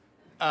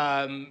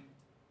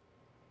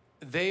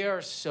 they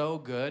are so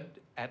good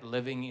at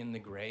living in the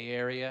gray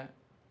area,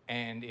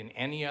 and in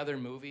any other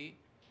movie,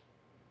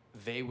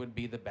 they would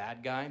be the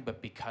bad guy,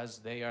 but because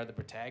they are the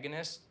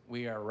protagonist,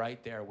 we are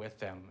right there with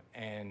them,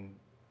 and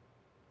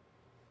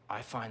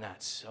I find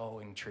that so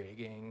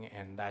intriguing,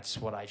 and that's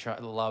what I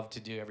love to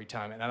do every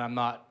time. And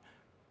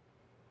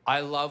I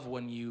love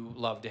when you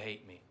love to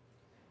hate me,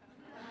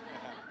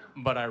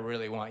 but I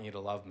really want you to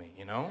love me,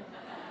 you know?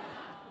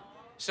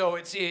 So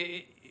it's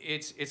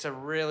a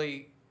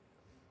really,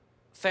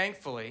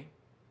 thankfully,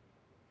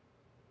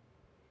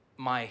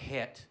 my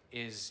hit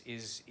is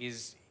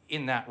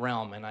in that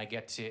realm, and I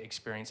get to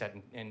experience that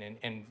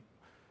and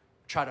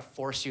try to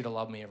force you to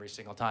love me every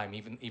single time,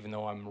 even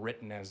though I'm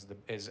written as the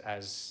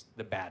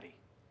baddie.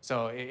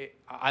 So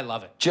I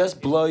love it. Just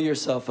blow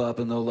yourself up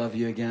and they'll love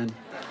you again.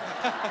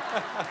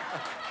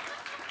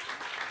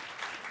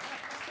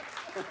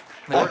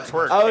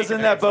 I was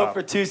in that boat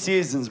for 2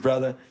 seasons,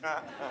 brother.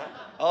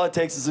 All it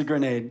takes is a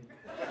grenade.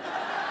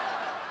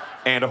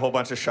 And a whole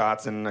bunch of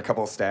shots and a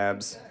couple of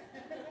stabs.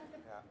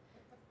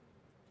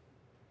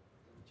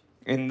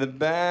 In the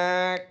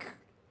back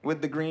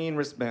with the green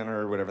wristband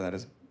or whatever that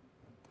is.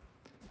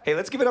 Hey,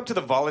 let's give it up to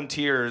the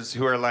volunteers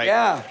who are like,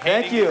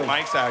 thank you. The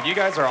mics out. You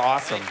guys are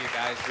awesome. Thank you,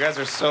 guys. You guys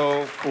are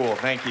so cool.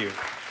 Thank you.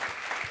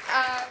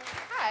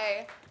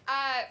 Hi.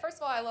 First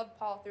of all, I loved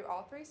Paul through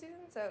all 3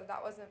 seasons, so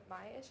that wasn't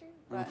my issue.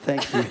 But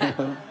Thank you.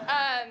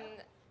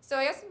 So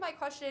I guess my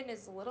question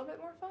is a little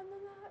bit more fun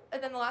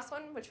than the last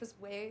one, which was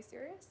way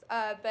serious.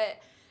 But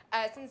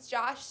since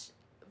Josh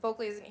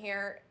vocally isn't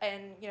here,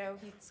 and you know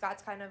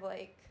Scott's kind of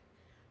like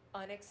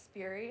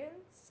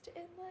unexperienced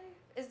in life,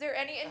 is there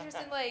any interest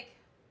in like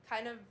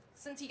kind of,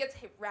 since he gets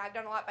ragged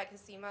on a lot by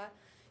Cosima,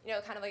 you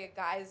know, kind of like a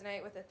guys'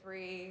 night with the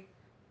 3,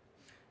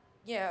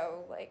 you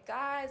know, like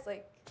guys,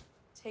 like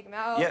take him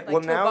out, to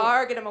a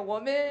bar, get him a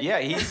woman. Yeah,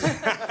 he's.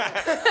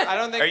 I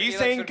don't think. Are you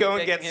saying go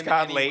and get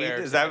Scott laid?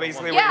 Is that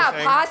basically what you're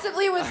saying? Yeah,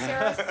 possibly with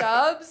Sarah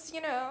Stubbs,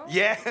 you know.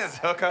 Yes,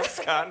 hook up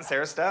Scott and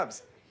Sarah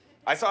Stubbs.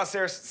 I saw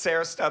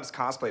Sarah Stubbs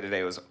cosplay today.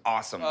 It was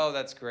awesome. Oh,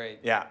 that's great.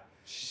 Yeah.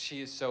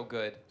 She is so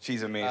good.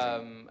 She's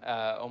amazing.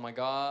 Oh my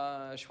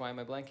gosh, why am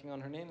I blanking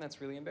on her name? That's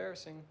really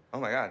embarrassing. Oh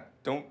my God!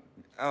 Don't.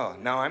 Oh,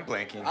 now I'm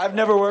blanking. I've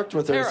never worked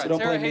with her, Tara, so don't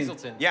Tara blame me.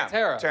 Hazelton. Yeah,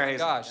 Tara. Tara Oh my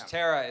Hazelton, gosh, yeah.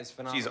 Tara is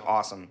phenomenal. She's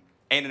awesome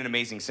and an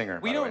amazing singer.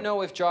 We by the don't way.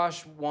 know if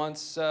Josh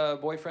wants a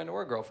boyfriend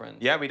or a girlfriend.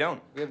 Yeah, we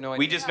don't. We have no idea.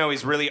 We just know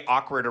he's really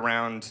awkward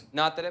around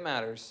Not that it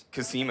matters.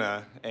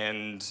 Cosima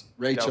and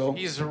Rachel. Delphi.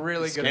 He's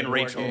really good and at board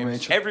Rachel.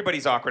 games.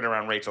 Everybody's awkward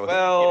around Rachel.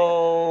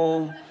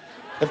 Well,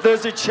 if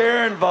there's a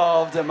chair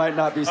involved, it might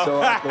not be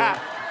so awkward.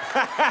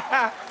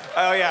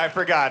 Oh yeah, I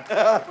forgot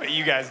what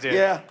you guys did.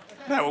 Yeah.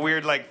 That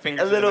weird like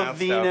fingers A little in the mouth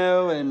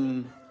vino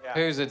and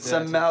Who's a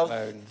some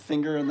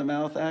finger in the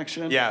mouth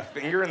action. stuff. Yeah,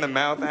 finger in the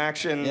mouth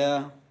action.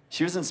 Yeah.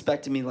 She was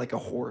inspecting me like a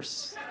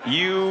horse.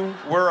 You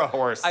were a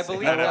horse. I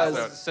believe in that there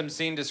episode. was some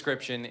scene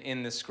description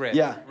in the script.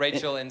 Yeah.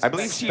 Rachel and I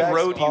believe she Inspects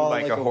rode you Paul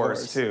like a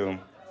horse too.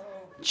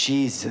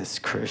 Jesus,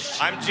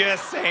 Christian. I'm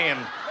just saying,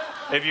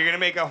 if you're gonna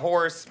make a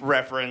horse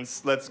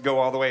reference, let's go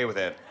all the way with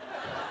it.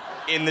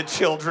 In the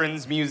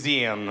Children's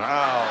Museum.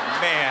 Oh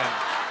man,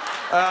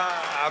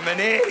 I'm an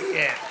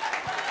idiot.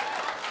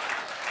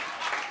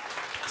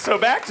 So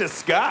back to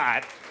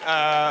Scott.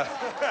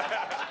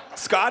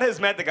 Scott has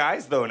met the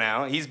guys though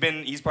now. He's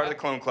part of the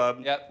Clone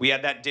Club. Yep. We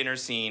had that dinner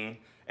scene,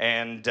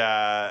 and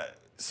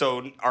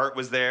so Art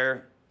was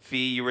there.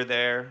 Fee, you were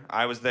there.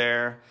 I was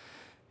there.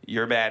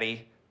 You're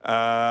baddie.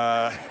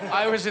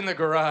 I was in the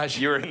garage.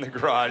 You were in the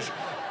garage.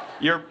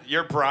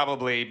 You're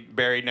probably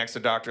buried next to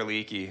Dr.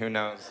 Leakey. Who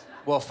knows?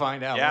 We'll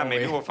find out. Yeah, won't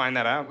maybe we? we'll find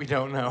that out. We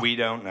don't know. We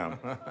don't know.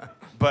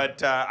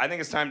 But I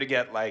think it's time to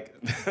get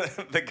like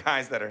the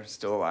guys that are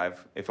still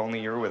alive, if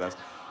only you were with us,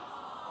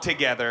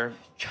 together.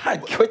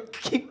 God,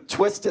 keep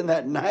twisting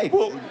that knife.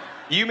 Well,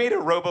 you made a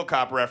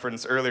RoboCop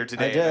reference earlier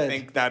today. I did. I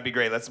think that'd be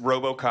great. Let's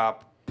RoboCop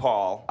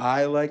Paul.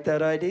 I like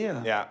that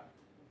idea. Yeah.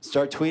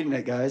 Start tweeting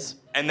it, guys.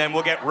 And then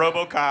we'll get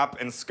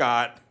RoboCop and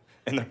Scott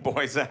and their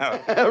boys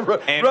out. And we'll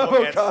get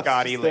RoboCop's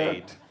Scotty just there.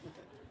 laid.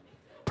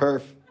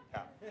 Perf.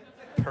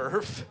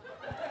 Perf?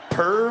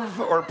 Perv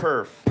or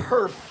perf?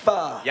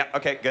 Perfa. Yeah,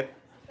 okay, good.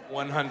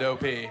 100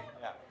 P. Yeah,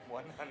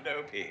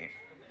 100 P.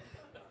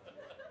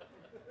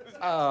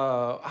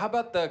 How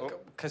about the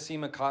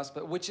Cosima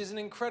cosplay, which is an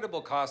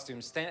incredible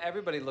costume.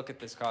 Everybody look at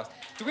this costume.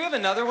 Do we have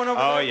another one over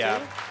there? Oh, yeah.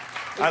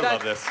 Too? I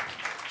love this.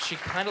 She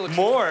kind of looks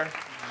More.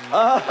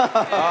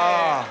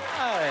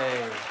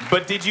 Hey.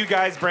 But did you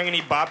guys bring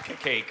any babka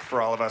cake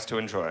for all of us to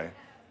enjoy?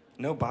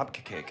 No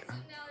babka cake.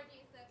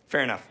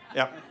 Fair enough.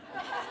 Yep.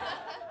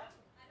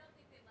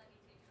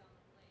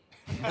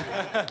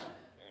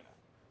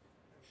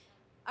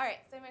 All right,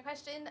 so my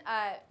question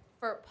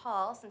for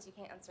Paul, since you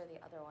can't answer the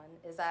other one,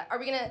 is are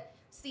we going to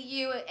see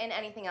you in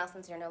anything else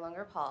since you're no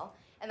longer Paul?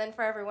 And then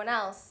for everyone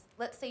else,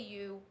 let's say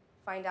you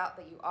find out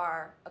that you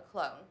are a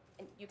clone,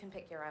 and you can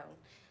pick your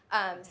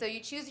own. So you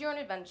choose your own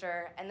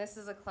adventure, and this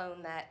is a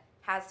clone that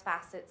has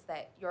facets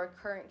that your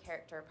current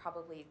character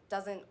probably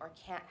doesn't or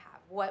can't have.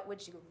 What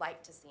would you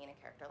like to see in a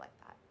character like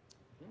that?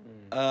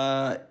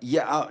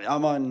 Yeah,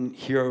 I'm on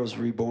Heroes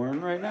Reborn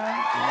right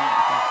now.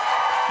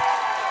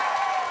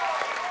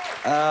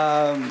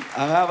 I'm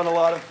having a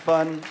lot of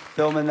fun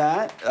filming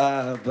that,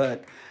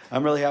 but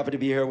I'm really happy to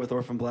be here with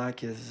Orphan Black.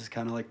 This is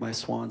kind of like my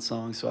swan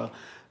song, so I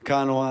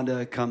kind of wanted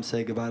to come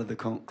say goodbye to the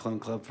Clone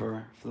Club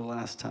for the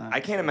last time. I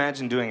can't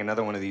imagine doing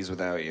another one of these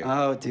without you.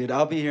 Oh, dude,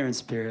 I'll be here in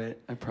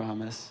spirit. I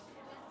promise.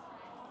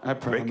 I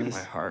promise. Breaking my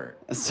heart.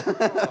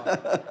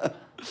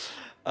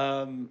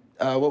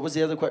 What was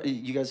the other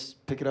question? You guys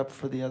pick it up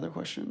for the other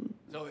question?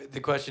 So the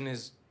question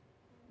is,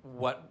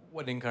 what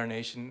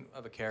incarnation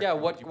of a character? Yeah,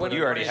 would what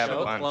You already have a incarnation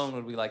of bunch. clone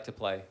would we like to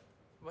play?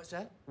 What's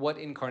that? What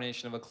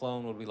incarnation of a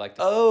clone would we like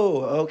to play? Oh,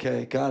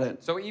 okay, got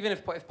it. So even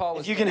if Paul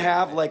was... If you can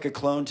have like a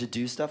clone to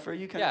do stuff for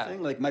you kind Yeah. of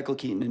thing, like Michael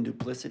Keaton in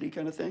Duplicity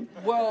kind of thing?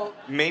 Well...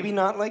 Maybe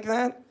not like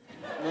that?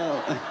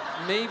 Well,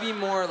 maybe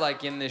more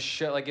like in this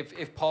show, like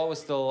if Paul was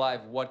still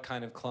alive, what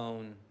kind of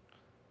clone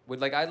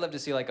would, like, I'd love to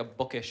see like a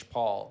bookish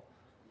Paul.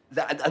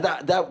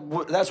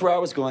 that's where I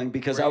was going,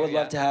 because I Right, would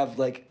love yeah. to have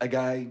like a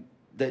guy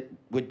that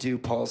would do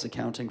Paul's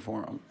accounting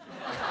for him.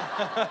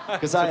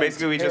 So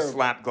basically we just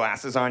slap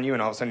glasses on you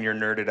and all of a sudden you're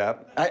nerded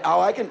up?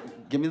 I can,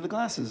 give me the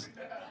glasses.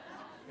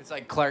 It's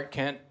like Clark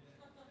Kent.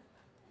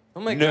 Oh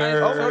my Nerd.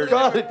 God! Oh my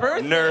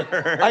God.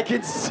 Nerd. I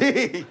can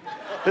see.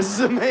 This is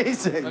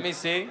amazing. Let me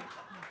see.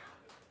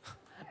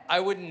 I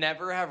would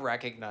never have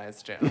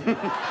recognized him.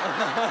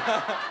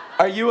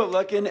 Are you a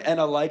looking and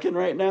a liking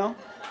right now?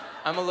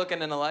 I'm a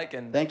looking and a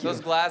liking. Thank you.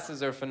 Those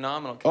glasses are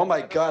phenomenal. Oh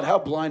my God, how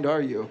blind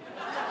are you?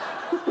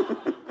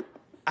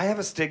 I have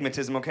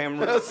astigmatism, okay? I'm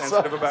really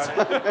sensitive about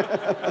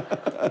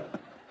it.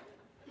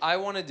 I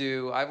wanted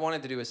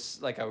to do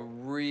like a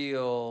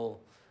real,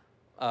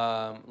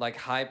 like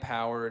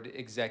high-powered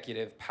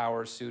executive,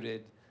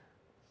 power-suited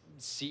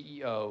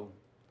CEO,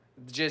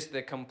 just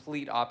the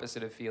complete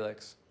opposite of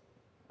Felix.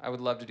 I would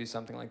love to do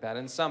something like that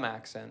in some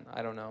accent.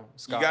 I don't know.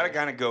 You gotta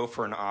kind of go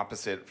for an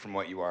opposite from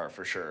what you are,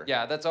 for sure.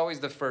 Yeah, that's always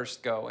the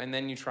first go, and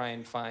then you try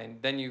and find.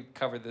 Then you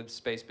cover the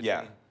space between.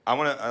 Yeah. I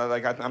want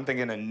to, I'm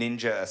thinking a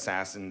ninja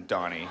assassin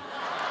Donnie.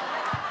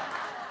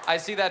 I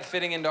see that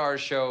fitting into our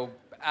show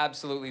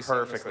absolutely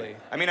Perfectly. seamlessly.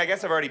 I mean, I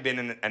guess I've already been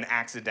an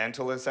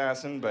accidental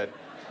assassin, but...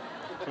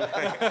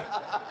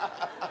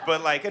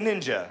 but like a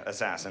ninja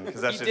assassin,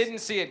 because that's He just... didn't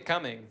see it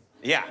coming.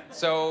 Yeah.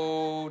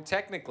 So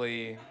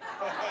technically...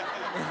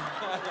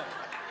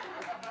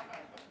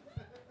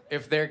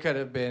 If there could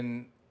have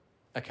been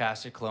a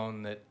casted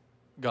clone that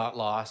got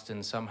lost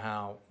and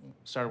somehow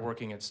started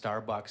working at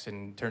Starbucks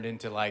and turned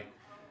into like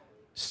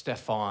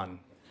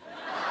Stefan,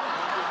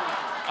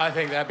 I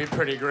think that'd be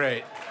pretty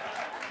great.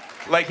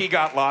 Like he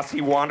got lost, he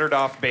wandered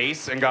off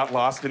base and got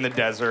lost in the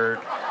desert.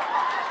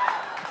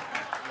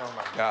 Oh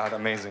my God,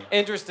 amazing.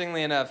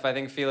 Interestingly enough, I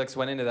think Felix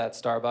went into that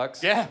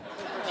Starbucks. Yeah.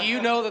 Do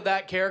you know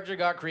that character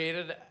got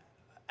created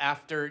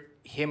after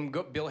him,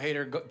 Bill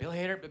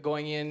Hader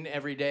going in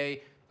every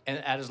day and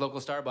at his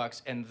local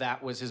Starbucks, and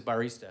that was his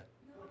barista?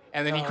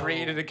 And then he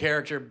created a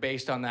character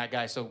based on that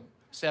guy. So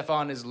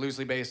Stefan is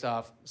loosely based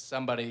off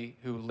somebody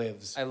who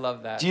lives. I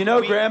love that. Do you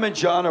know Graham and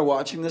John are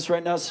watching this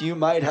right now, so you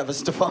might have a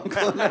Stefan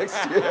clone next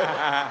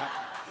year.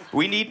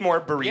 We need more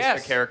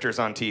barista characters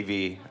on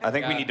TV. I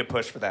think we Yeah. need to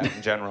push for that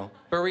in general.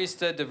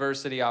 Barista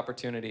diversity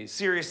opportunities.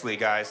 Seriously,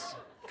 guys.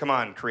 Come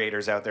on,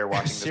 creators out there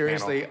watching this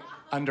Seriously,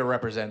 panel.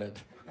 underrepresented.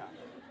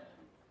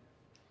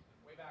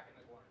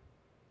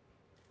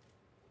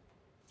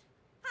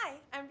 Hi,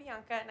 I'm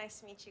Bianca. Nice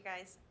to meet you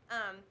guys.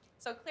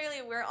 So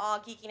clearly we're all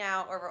geeking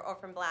out over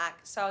Orphan Black.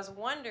 So I was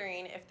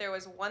wondering if there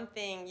was one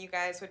thing you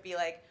guys would be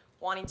like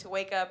wanting to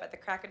wake up at the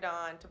crack of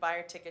dawn to buy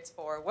your tickets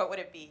for. What would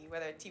it be?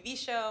 Whether a TV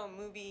show,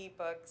 movie,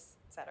 books,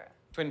 etc.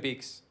 Twin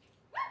Peaks.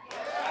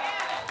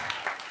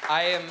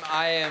 I've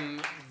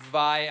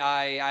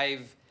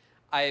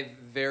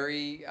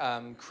very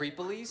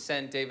creepily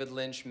sent David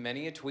Lynch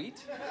many a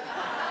tweet.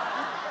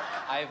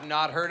 I've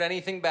not heard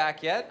anything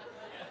back yet.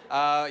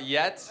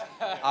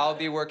 I'll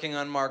be working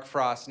on Mark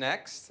Frost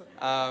next.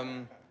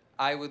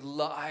 I would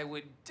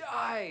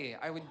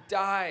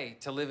die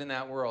to live in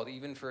that world,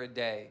 even for a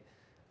day.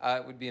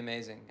 It would be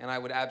amazing. And I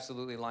would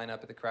absolutely line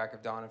up at the crack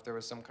of dawn if there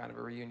was some kind of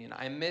a reunion.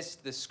 I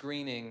missed the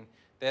screening.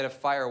 They had a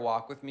Fire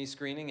Walk With Me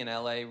screening in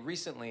LA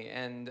recently,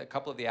 and a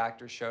couple of the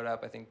actors showed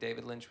up. I think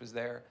David Lynch was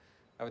there.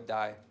 I would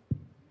die.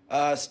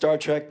 Star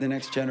Trek: The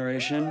Next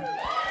Generation.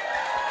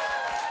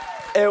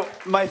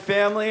 My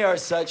family are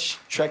such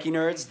Trekkie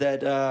nerds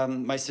that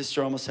my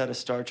sister almost had a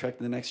Star Trek: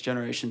 The Next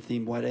Generation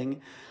themed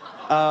wedding.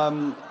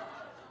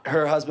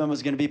 Her husband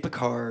was going to be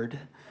Picard.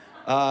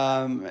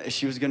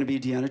 She was going to be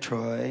Deanna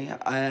Troi.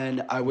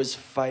 And I was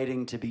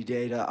fighting to be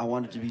Data. I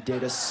wanted to be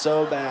Data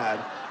so bad.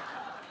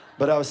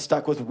 But I was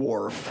stuck with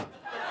Worf.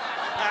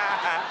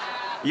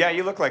 Yeah,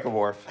 you look like a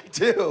Worf. I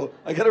do.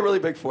 I got a really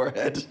big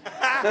forehead.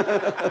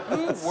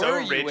 Who were So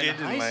you rigid in and,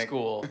 high like-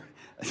 school?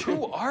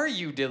 Who are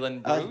you,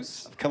 Dylan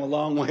Bruce? I've come a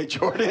long way,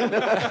 Jordan.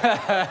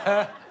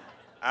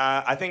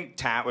 I think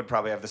Tat would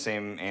probably have the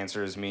same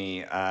answer as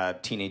me.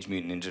 Teenage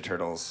Mutant Ninja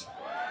Turtles.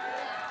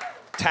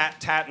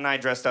 Tat and I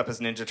dressed up as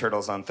Ninja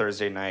Turtles on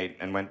Thursday night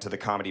and went to the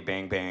Comedy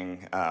Bang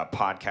Bang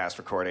podcast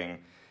recording,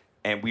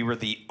 and we were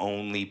the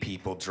only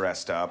people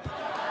dressed up.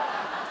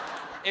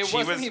 It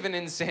wasn't even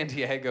in San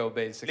Diego,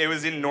 basically. It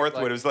was in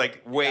Northwood. It was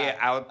like way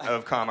out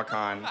of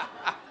Comic-Con.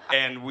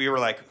 And we were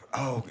like,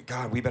 oh,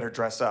 God, we better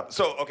dress up.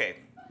 So, okay,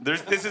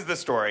 this is the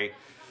story.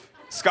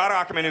 Scott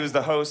Aukerman, who is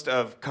the host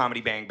of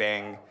Comedy Bang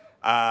Bang,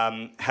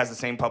 has the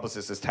same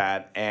publicist as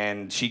Tat,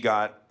 and she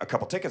got a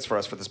couple tickets for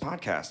us for this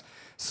podcast.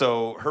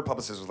 So her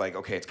publicist was like,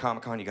 okay, it's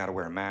Comic-Con, you gotta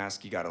wear a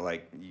mask, you gotta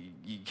like,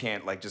 you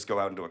can't like just go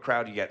out into a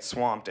crowd, you get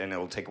swamped and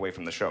it'll take away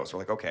from the show. So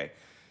we're like, okay.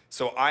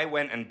 So I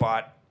went and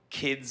bought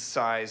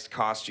kids-sized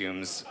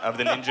costumes of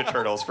the Ninja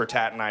Turtles for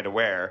Tat and I to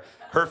wear.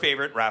 Her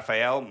favorite,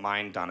 Raphael,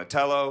 mine,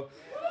 Donatello.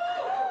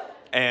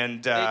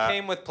 And They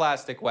came with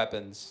plastic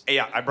weapons.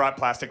 yeah, I brought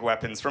plastic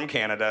weapons from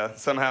Canada.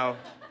 Somehow,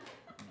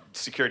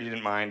 security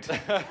didn't mind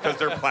because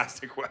they're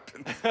plastic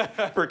weapons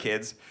for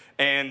kids.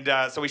 And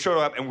so we showed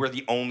up, and we're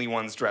the only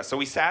ones dressed. So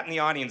we sat in the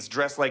audience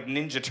dressed like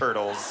Ninja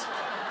Turtles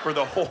for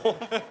the whole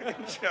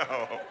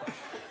show.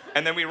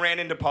 And then we ran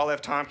into Paul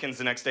F. Tompkins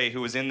the next day,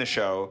 who was in the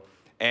show,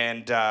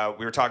 and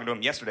we were talking to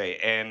him yesterday,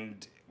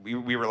 and we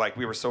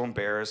were so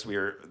embarrassed. We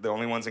were the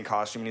only ones in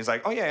costume, and he's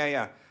like, oh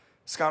yeah.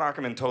 Scott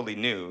Aukerman totally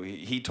knew.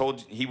 He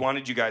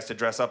wanted you guys to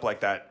dress up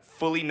like that,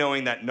 fully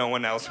knowing that no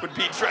one else would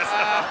be dressed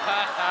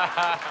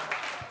up.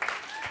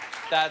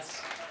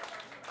 That's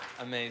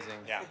amazing.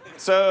 Yeah.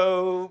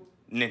 So,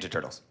 Ninja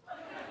Turtles.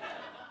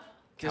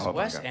 Does How about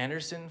Wes that?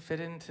 Anderson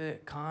fit into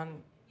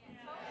con?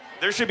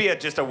 There should be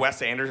just a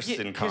Wes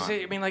Anderson con. Because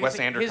I mean, like, Wes it's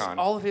like Andercon.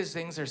 all of his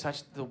things are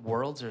such. The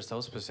worlds are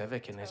so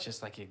specific, and it's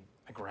just like a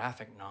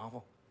graphic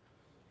novel.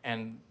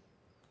 And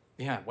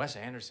yeah, Wes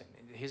Anderson,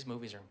 his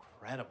movies are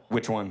incredible.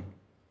 Which one?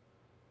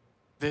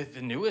 The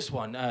newest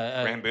one,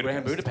 Grand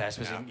Budapest.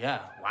 was Yeah.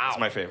 Wow. It's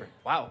my favorite.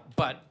 Wow,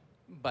 but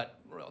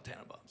Royal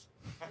Tenenbaums.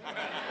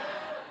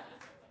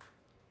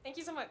 Thank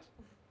you so much.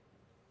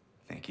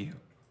 Thank you.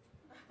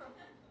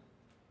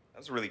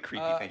 was a really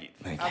creepy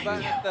thing. How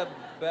about at the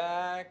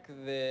back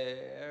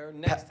there,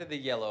 next to the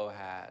yellow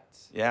hat?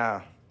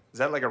 Yeah. Is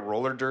that like a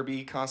roller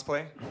derby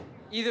cosplay?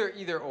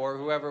 Either or,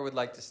 whoever would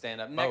like to stand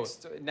up.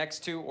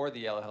 Next to or the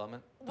yellow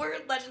helmet. We're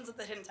Legends of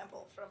the Hidden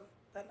Temple from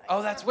the night.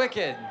 Oh, that's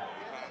wicked.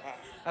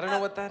 I don't know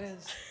what that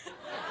is.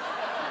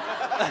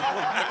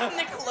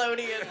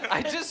 Nickelodeon.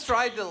 I just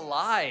tried to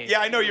lie. Yeah,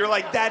 I know. You're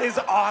like, that is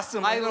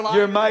awesome. I lied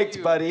You're to mic'd,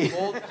 you, buddy.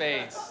 Old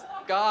face.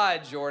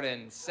 God,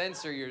 Jordan,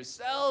 censor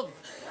yourself.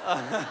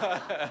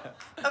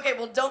 Okay,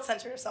 well, don't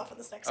censor yourself for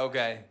this next one.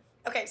 Okay.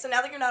 Okay, so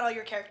now that you're not all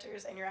your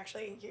characters and you're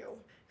actually you,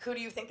 who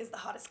do you think is the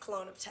hottest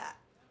clone of Tat?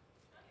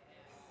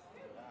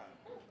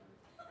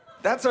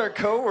 That's our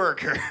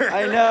coworker.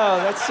 I know,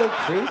 that's so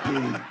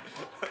creepy.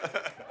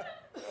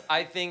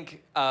 I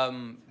think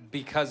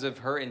because of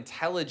her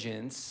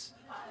intelligence.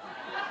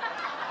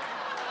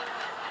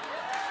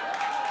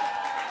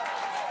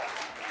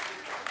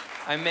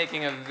 I'm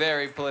making a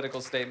very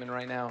political statement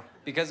right now.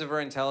 Because of her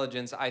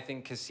intelligence, I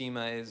think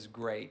Cosima is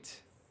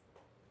great.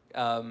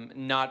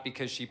 Not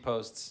because she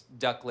posts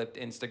duck-lipped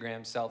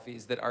Instagram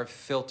selfies that are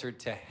filtered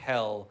to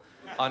hell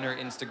on her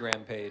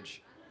Instagram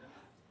page.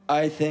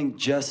 I think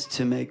just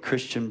to make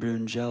Kristian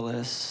Bruun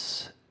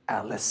jealous,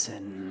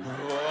 Allison.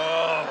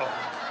 Whoa.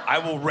 I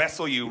will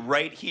wrestle you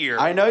right here.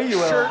 I know you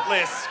will.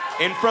 Shirtless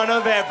in front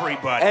of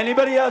everybody.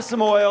 Anybody have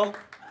some oil?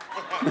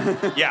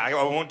 Yeah, I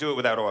won't do it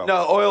without oil.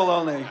 No, oil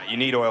only. You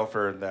need oil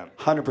for that.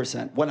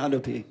 100%,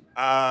 100p.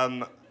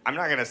 I'm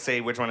not gonna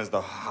say which one is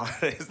the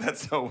hottest.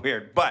 That's so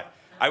weird. But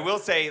I will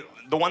say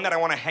the one that I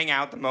want to hang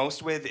out the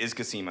most with is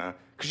Cosima,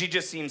 because she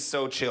just seems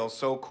so chill,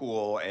 so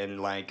cool,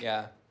 and like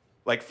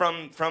like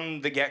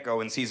from the get-go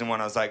in season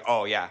 1, I was like,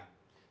 oh yeah,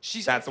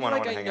 that's the one I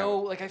want to hang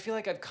out with. Like I feel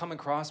like I've come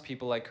across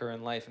people like her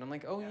in life, and I'm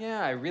like, oh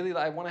yeah, I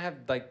want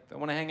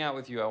to hang out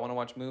with you. I want to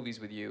watch movies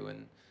with you,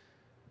 and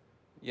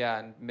yeah,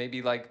 and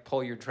maybe like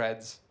pull your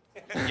treads.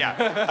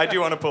 Yeah, I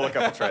do want to pull a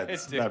couple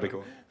treads. That'd be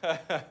cool.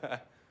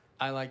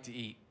 I like to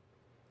eat.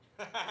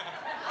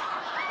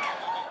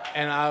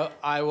 And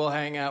I will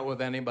hang out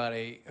with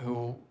anybody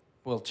who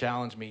will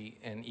challenge me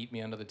and eat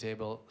me under the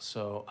table.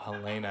 So,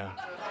 Helena.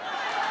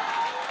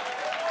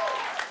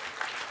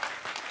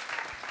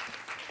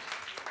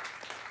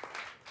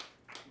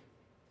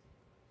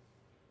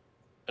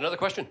 Another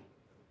question.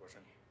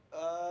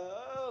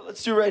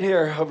 Let's do right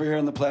here, over here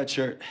in the plaid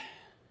shirt.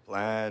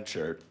 Plaid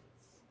shirt.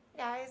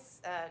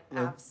 Guys,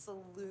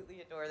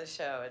 absolutely adore the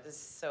show. It is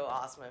so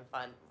awesome and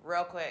fun.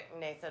 Real quick,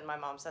 Nathan, my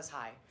mom says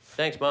hi.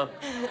 Thanks, Mom.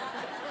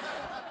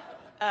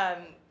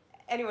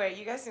 Anyway,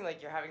 you guys seem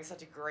like you're having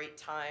such a great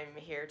time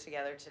here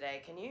together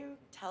today. Can you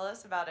tell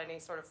us about any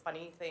sort of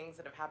funny things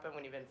that have happened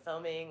when you've been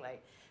filming?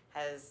 Like,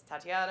 has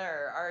Tatiana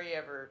or Ari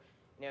ever,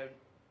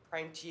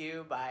 pranked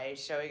you by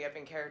showing up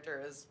in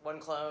character as one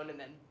clone and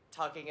then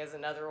talking as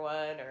another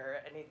one,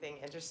 or anything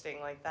interesting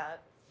like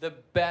that? The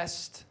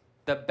best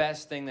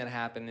thing that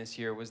happened this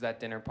year was that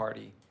dinner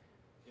party.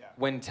 Yeah.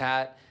 When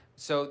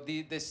so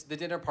the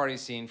dinner party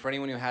scene, for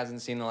anyone who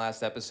hasn't seen the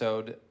last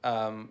episode,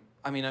 I'm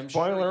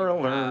Spoiler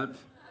alert.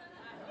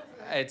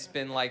 It's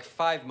been like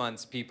 5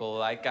 months,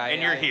 people.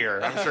 And you're here.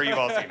 I'm sure you've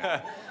all seen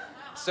it.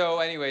 So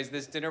anyways,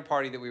 this dinner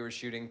party that we were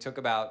shooting took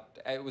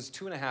it was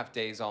 2.5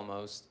 days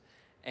almost.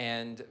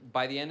 And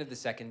by the end of the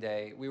second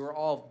day, we were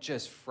all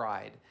just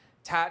fried.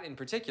 Tat in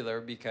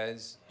particular,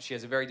 because she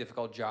has a very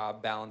difficult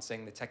job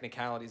balancing the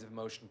technicalities of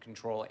motion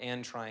control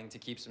and trying to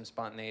keep some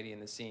spontaneity in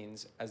the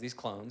scenes as these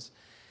clones.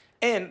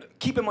 And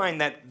keep in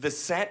mind that the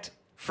set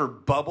for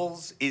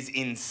Bubbles is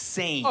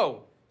insane.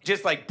 Oh.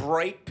 Just like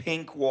bright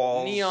pink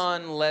walls.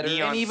 Neon letters.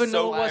 And even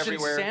though it wasn't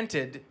everywhere.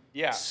 scented,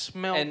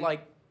 smelled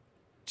like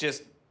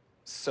just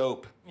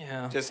soap.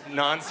 Yeah. Just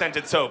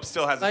non-scented soap.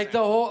 Still has like the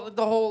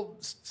whole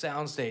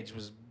soundstage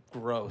was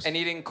gross. And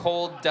eating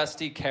cold,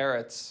 dusty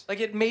carrots. Like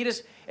it made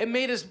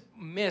us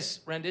miss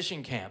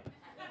rendition camp.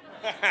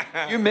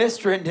 You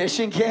missed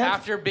rendition camp?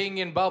 After being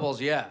in Bubbles,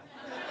 yeah.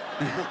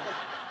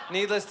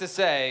 Needless to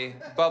say,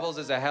 Bubbles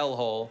is a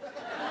hellhole.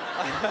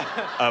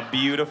 A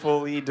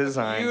beautifully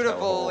designed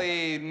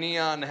Beautifully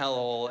neon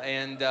hellhole.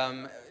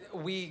 And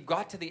we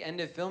got to the end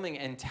of filming,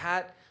 and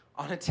Tat,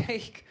 on a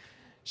take,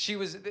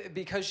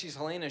 because she's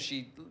Helena,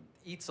 she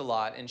eats a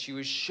lot, and she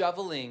was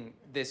shoveling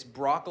this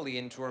broccoli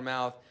into her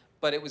mouth,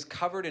 but it was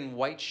covered in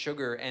white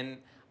sugar, and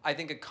I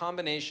think a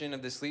combination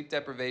of the sleep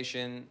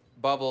deprivation,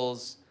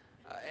 Bubbles,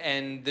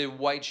 and the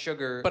white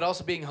sugar. But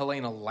also being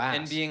Helena last.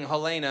 And being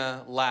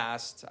Helena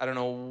last. I don't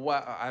know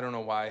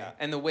why. Yeah.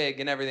 And the wig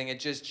and everything.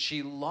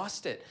 She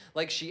lost it.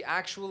 Like she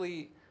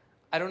actually,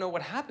 I don't know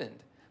what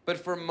happened. But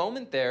for a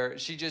moment there,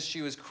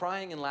 she was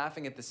crying and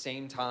laughing at the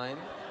same time.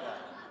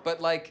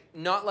 But like,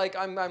 not like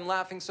I'm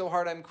laughing so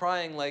hard I'm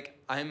crying. Like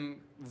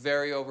I'm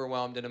very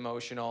overwhelmed and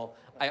emotional.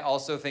 I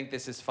also think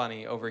this is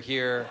funny over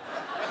here.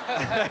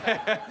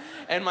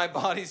 And my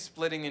body's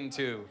splitting in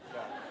two.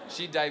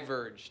 She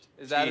diverged.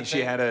 Is that a thing?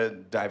 She had a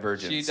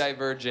divergence. She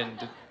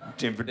divergented.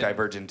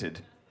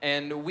 Divergented.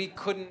 And we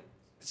couldn't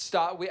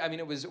stop. They all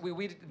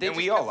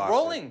kept lost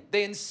rolling.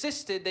 They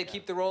insisted they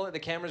keep the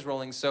cameras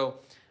rolling. So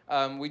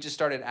we just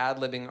started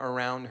ad-libbing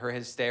around her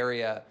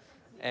hysteria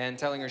and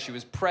telling her she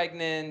was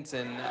pregnant,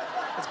 and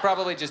it's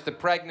probably just the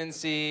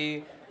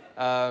pregnancy.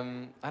 I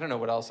don't know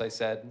what else I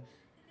said.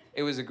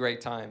 It was a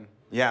great time.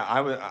 Yeah,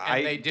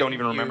 I don't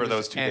even remember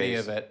those 2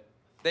 days. Of it.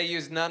 They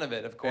used none of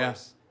it, of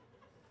course.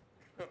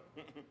 Yeah.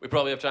 We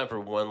probably have time for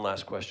one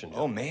last question. Joe.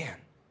 Oh, man.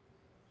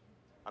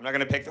 I'm not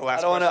going to pick the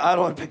last I question. don't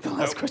want to pick the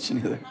last question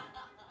either.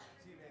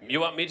 You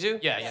want me to?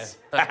 Yeah, This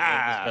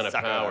kind of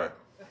Sucker. power.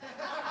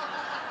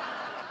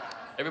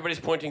 Everybody's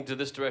pointing to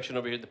this direction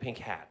over here, the pink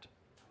hat.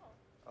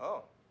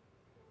 Oh.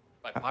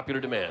 By popular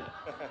demand.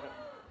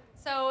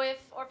 So if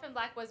Orphan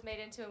Black was made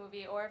into a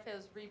movie, or if it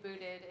was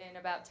rebooted in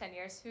about 10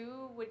 years,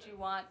 who would you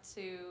want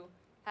to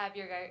have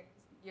your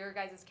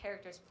guys'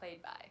 characters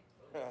played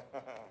by?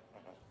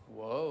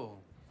 Whoa.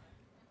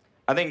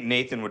 I think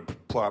Nathan would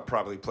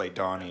probably play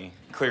Donnie,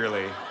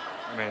 clearly.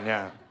 I mean,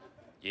 yeah.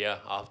 Yeah,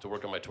 I'll have to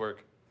work on my twerk.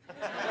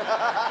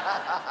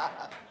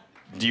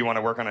 Do you want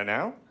to work on it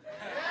now?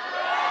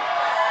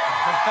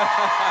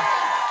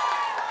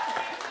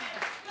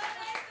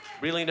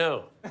 Really,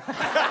 no.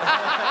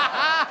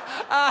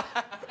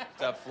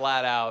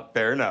 Flat out.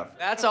 Fair enough.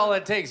 That's all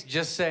it takes,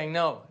 just saying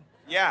no.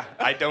 Yeah,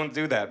 I don't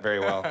do that very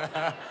well.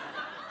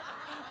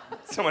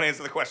 Someone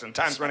answer the question.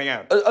 Time's running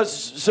out.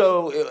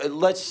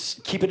 Let's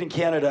keep it in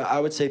Canada. I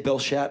would say Bill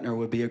Shatner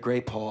would be a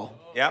great Paul.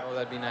 Yep. Oh,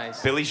 that'd be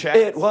nice. Billy Shatner.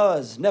 It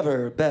was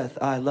never Beth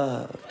I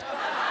loved.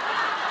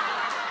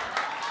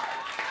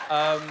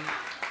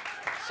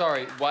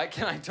 Sorry,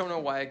 I don't know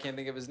why I can't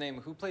think of his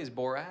name. Who plays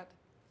Borat?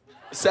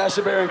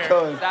 Sacha Baron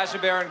Cohen. Sacha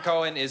Baron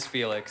Cohen is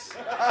Felix.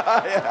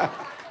 Yeah.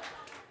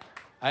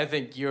 I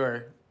think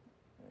you're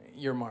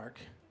Mark.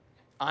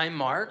 I'm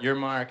Mark? You're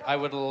Mark. I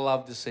would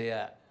love to see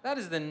that. That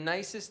is the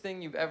nicest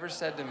thing you've ever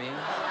said to me.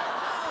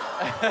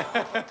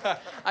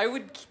 I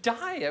would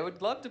die. I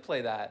would love to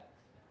play that.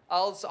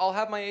 I'll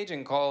have my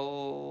agent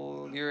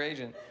call your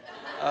agent.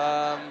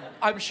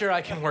 I'm sure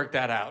I can work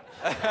that out.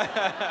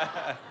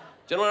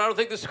 Gentlemen, I don't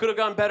think this could have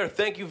gone better.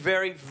 Thank you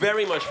very,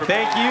 very much for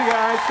Thank you,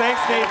 guys.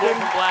 Thanks, Nathan.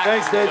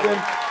 Thanks, Nathan.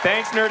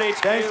 Thanks, Nerd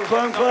HQ. Thanks,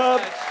 Clone Club.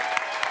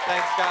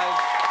 Thanks, guys.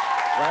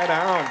 Right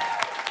on.